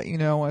 but I'll let you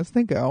know as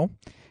they go.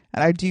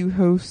 And I do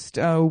host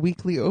a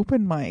weekly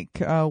open mic,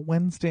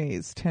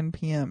 Wednesdays, 10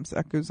 p.m.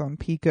 Echoes on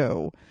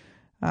Pico.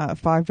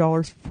 $5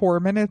 for 4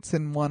 minutes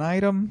in one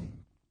item.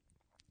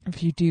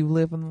 if you do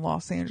live in the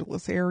Los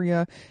Angeles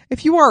area.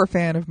 If you are a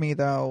fan of me,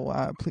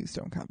 though, please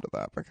don't come to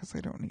that, because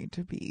I don't need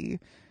to be,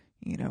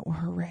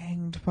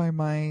 harangued by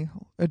my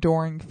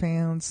adoring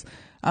fans.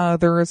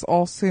 There is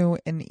also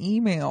an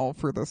email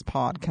for this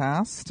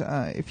podcast.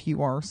 If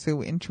you are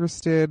so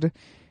interested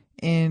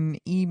in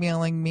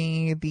emailing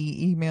me,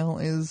 the email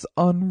is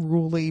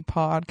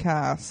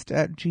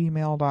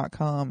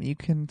unrulypodcast@gmail.com. You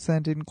can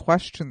send in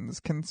questions,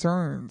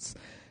 concerns,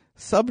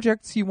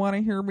 subjects you want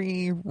to hear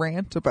me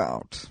rant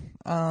about.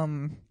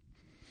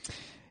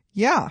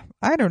 Yeah,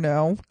 I don't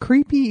know.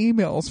 Creepy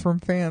emails from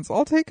fans.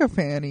 I'll take a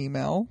fan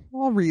email.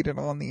 I'll read it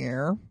on the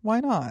air. Why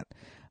not?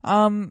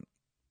 And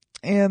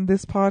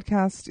this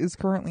podcast is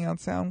currently on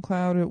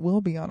SoundCloud. It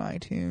will be on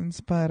iTunes,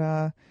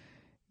 but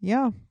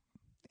yeah,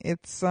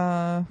 it's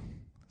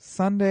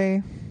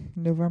Sunday,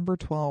 November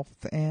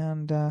 12th,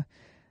 and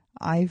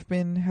I've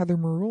been Heather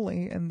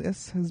Maruli, and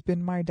this has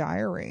been my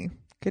diary.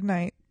 Good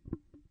night.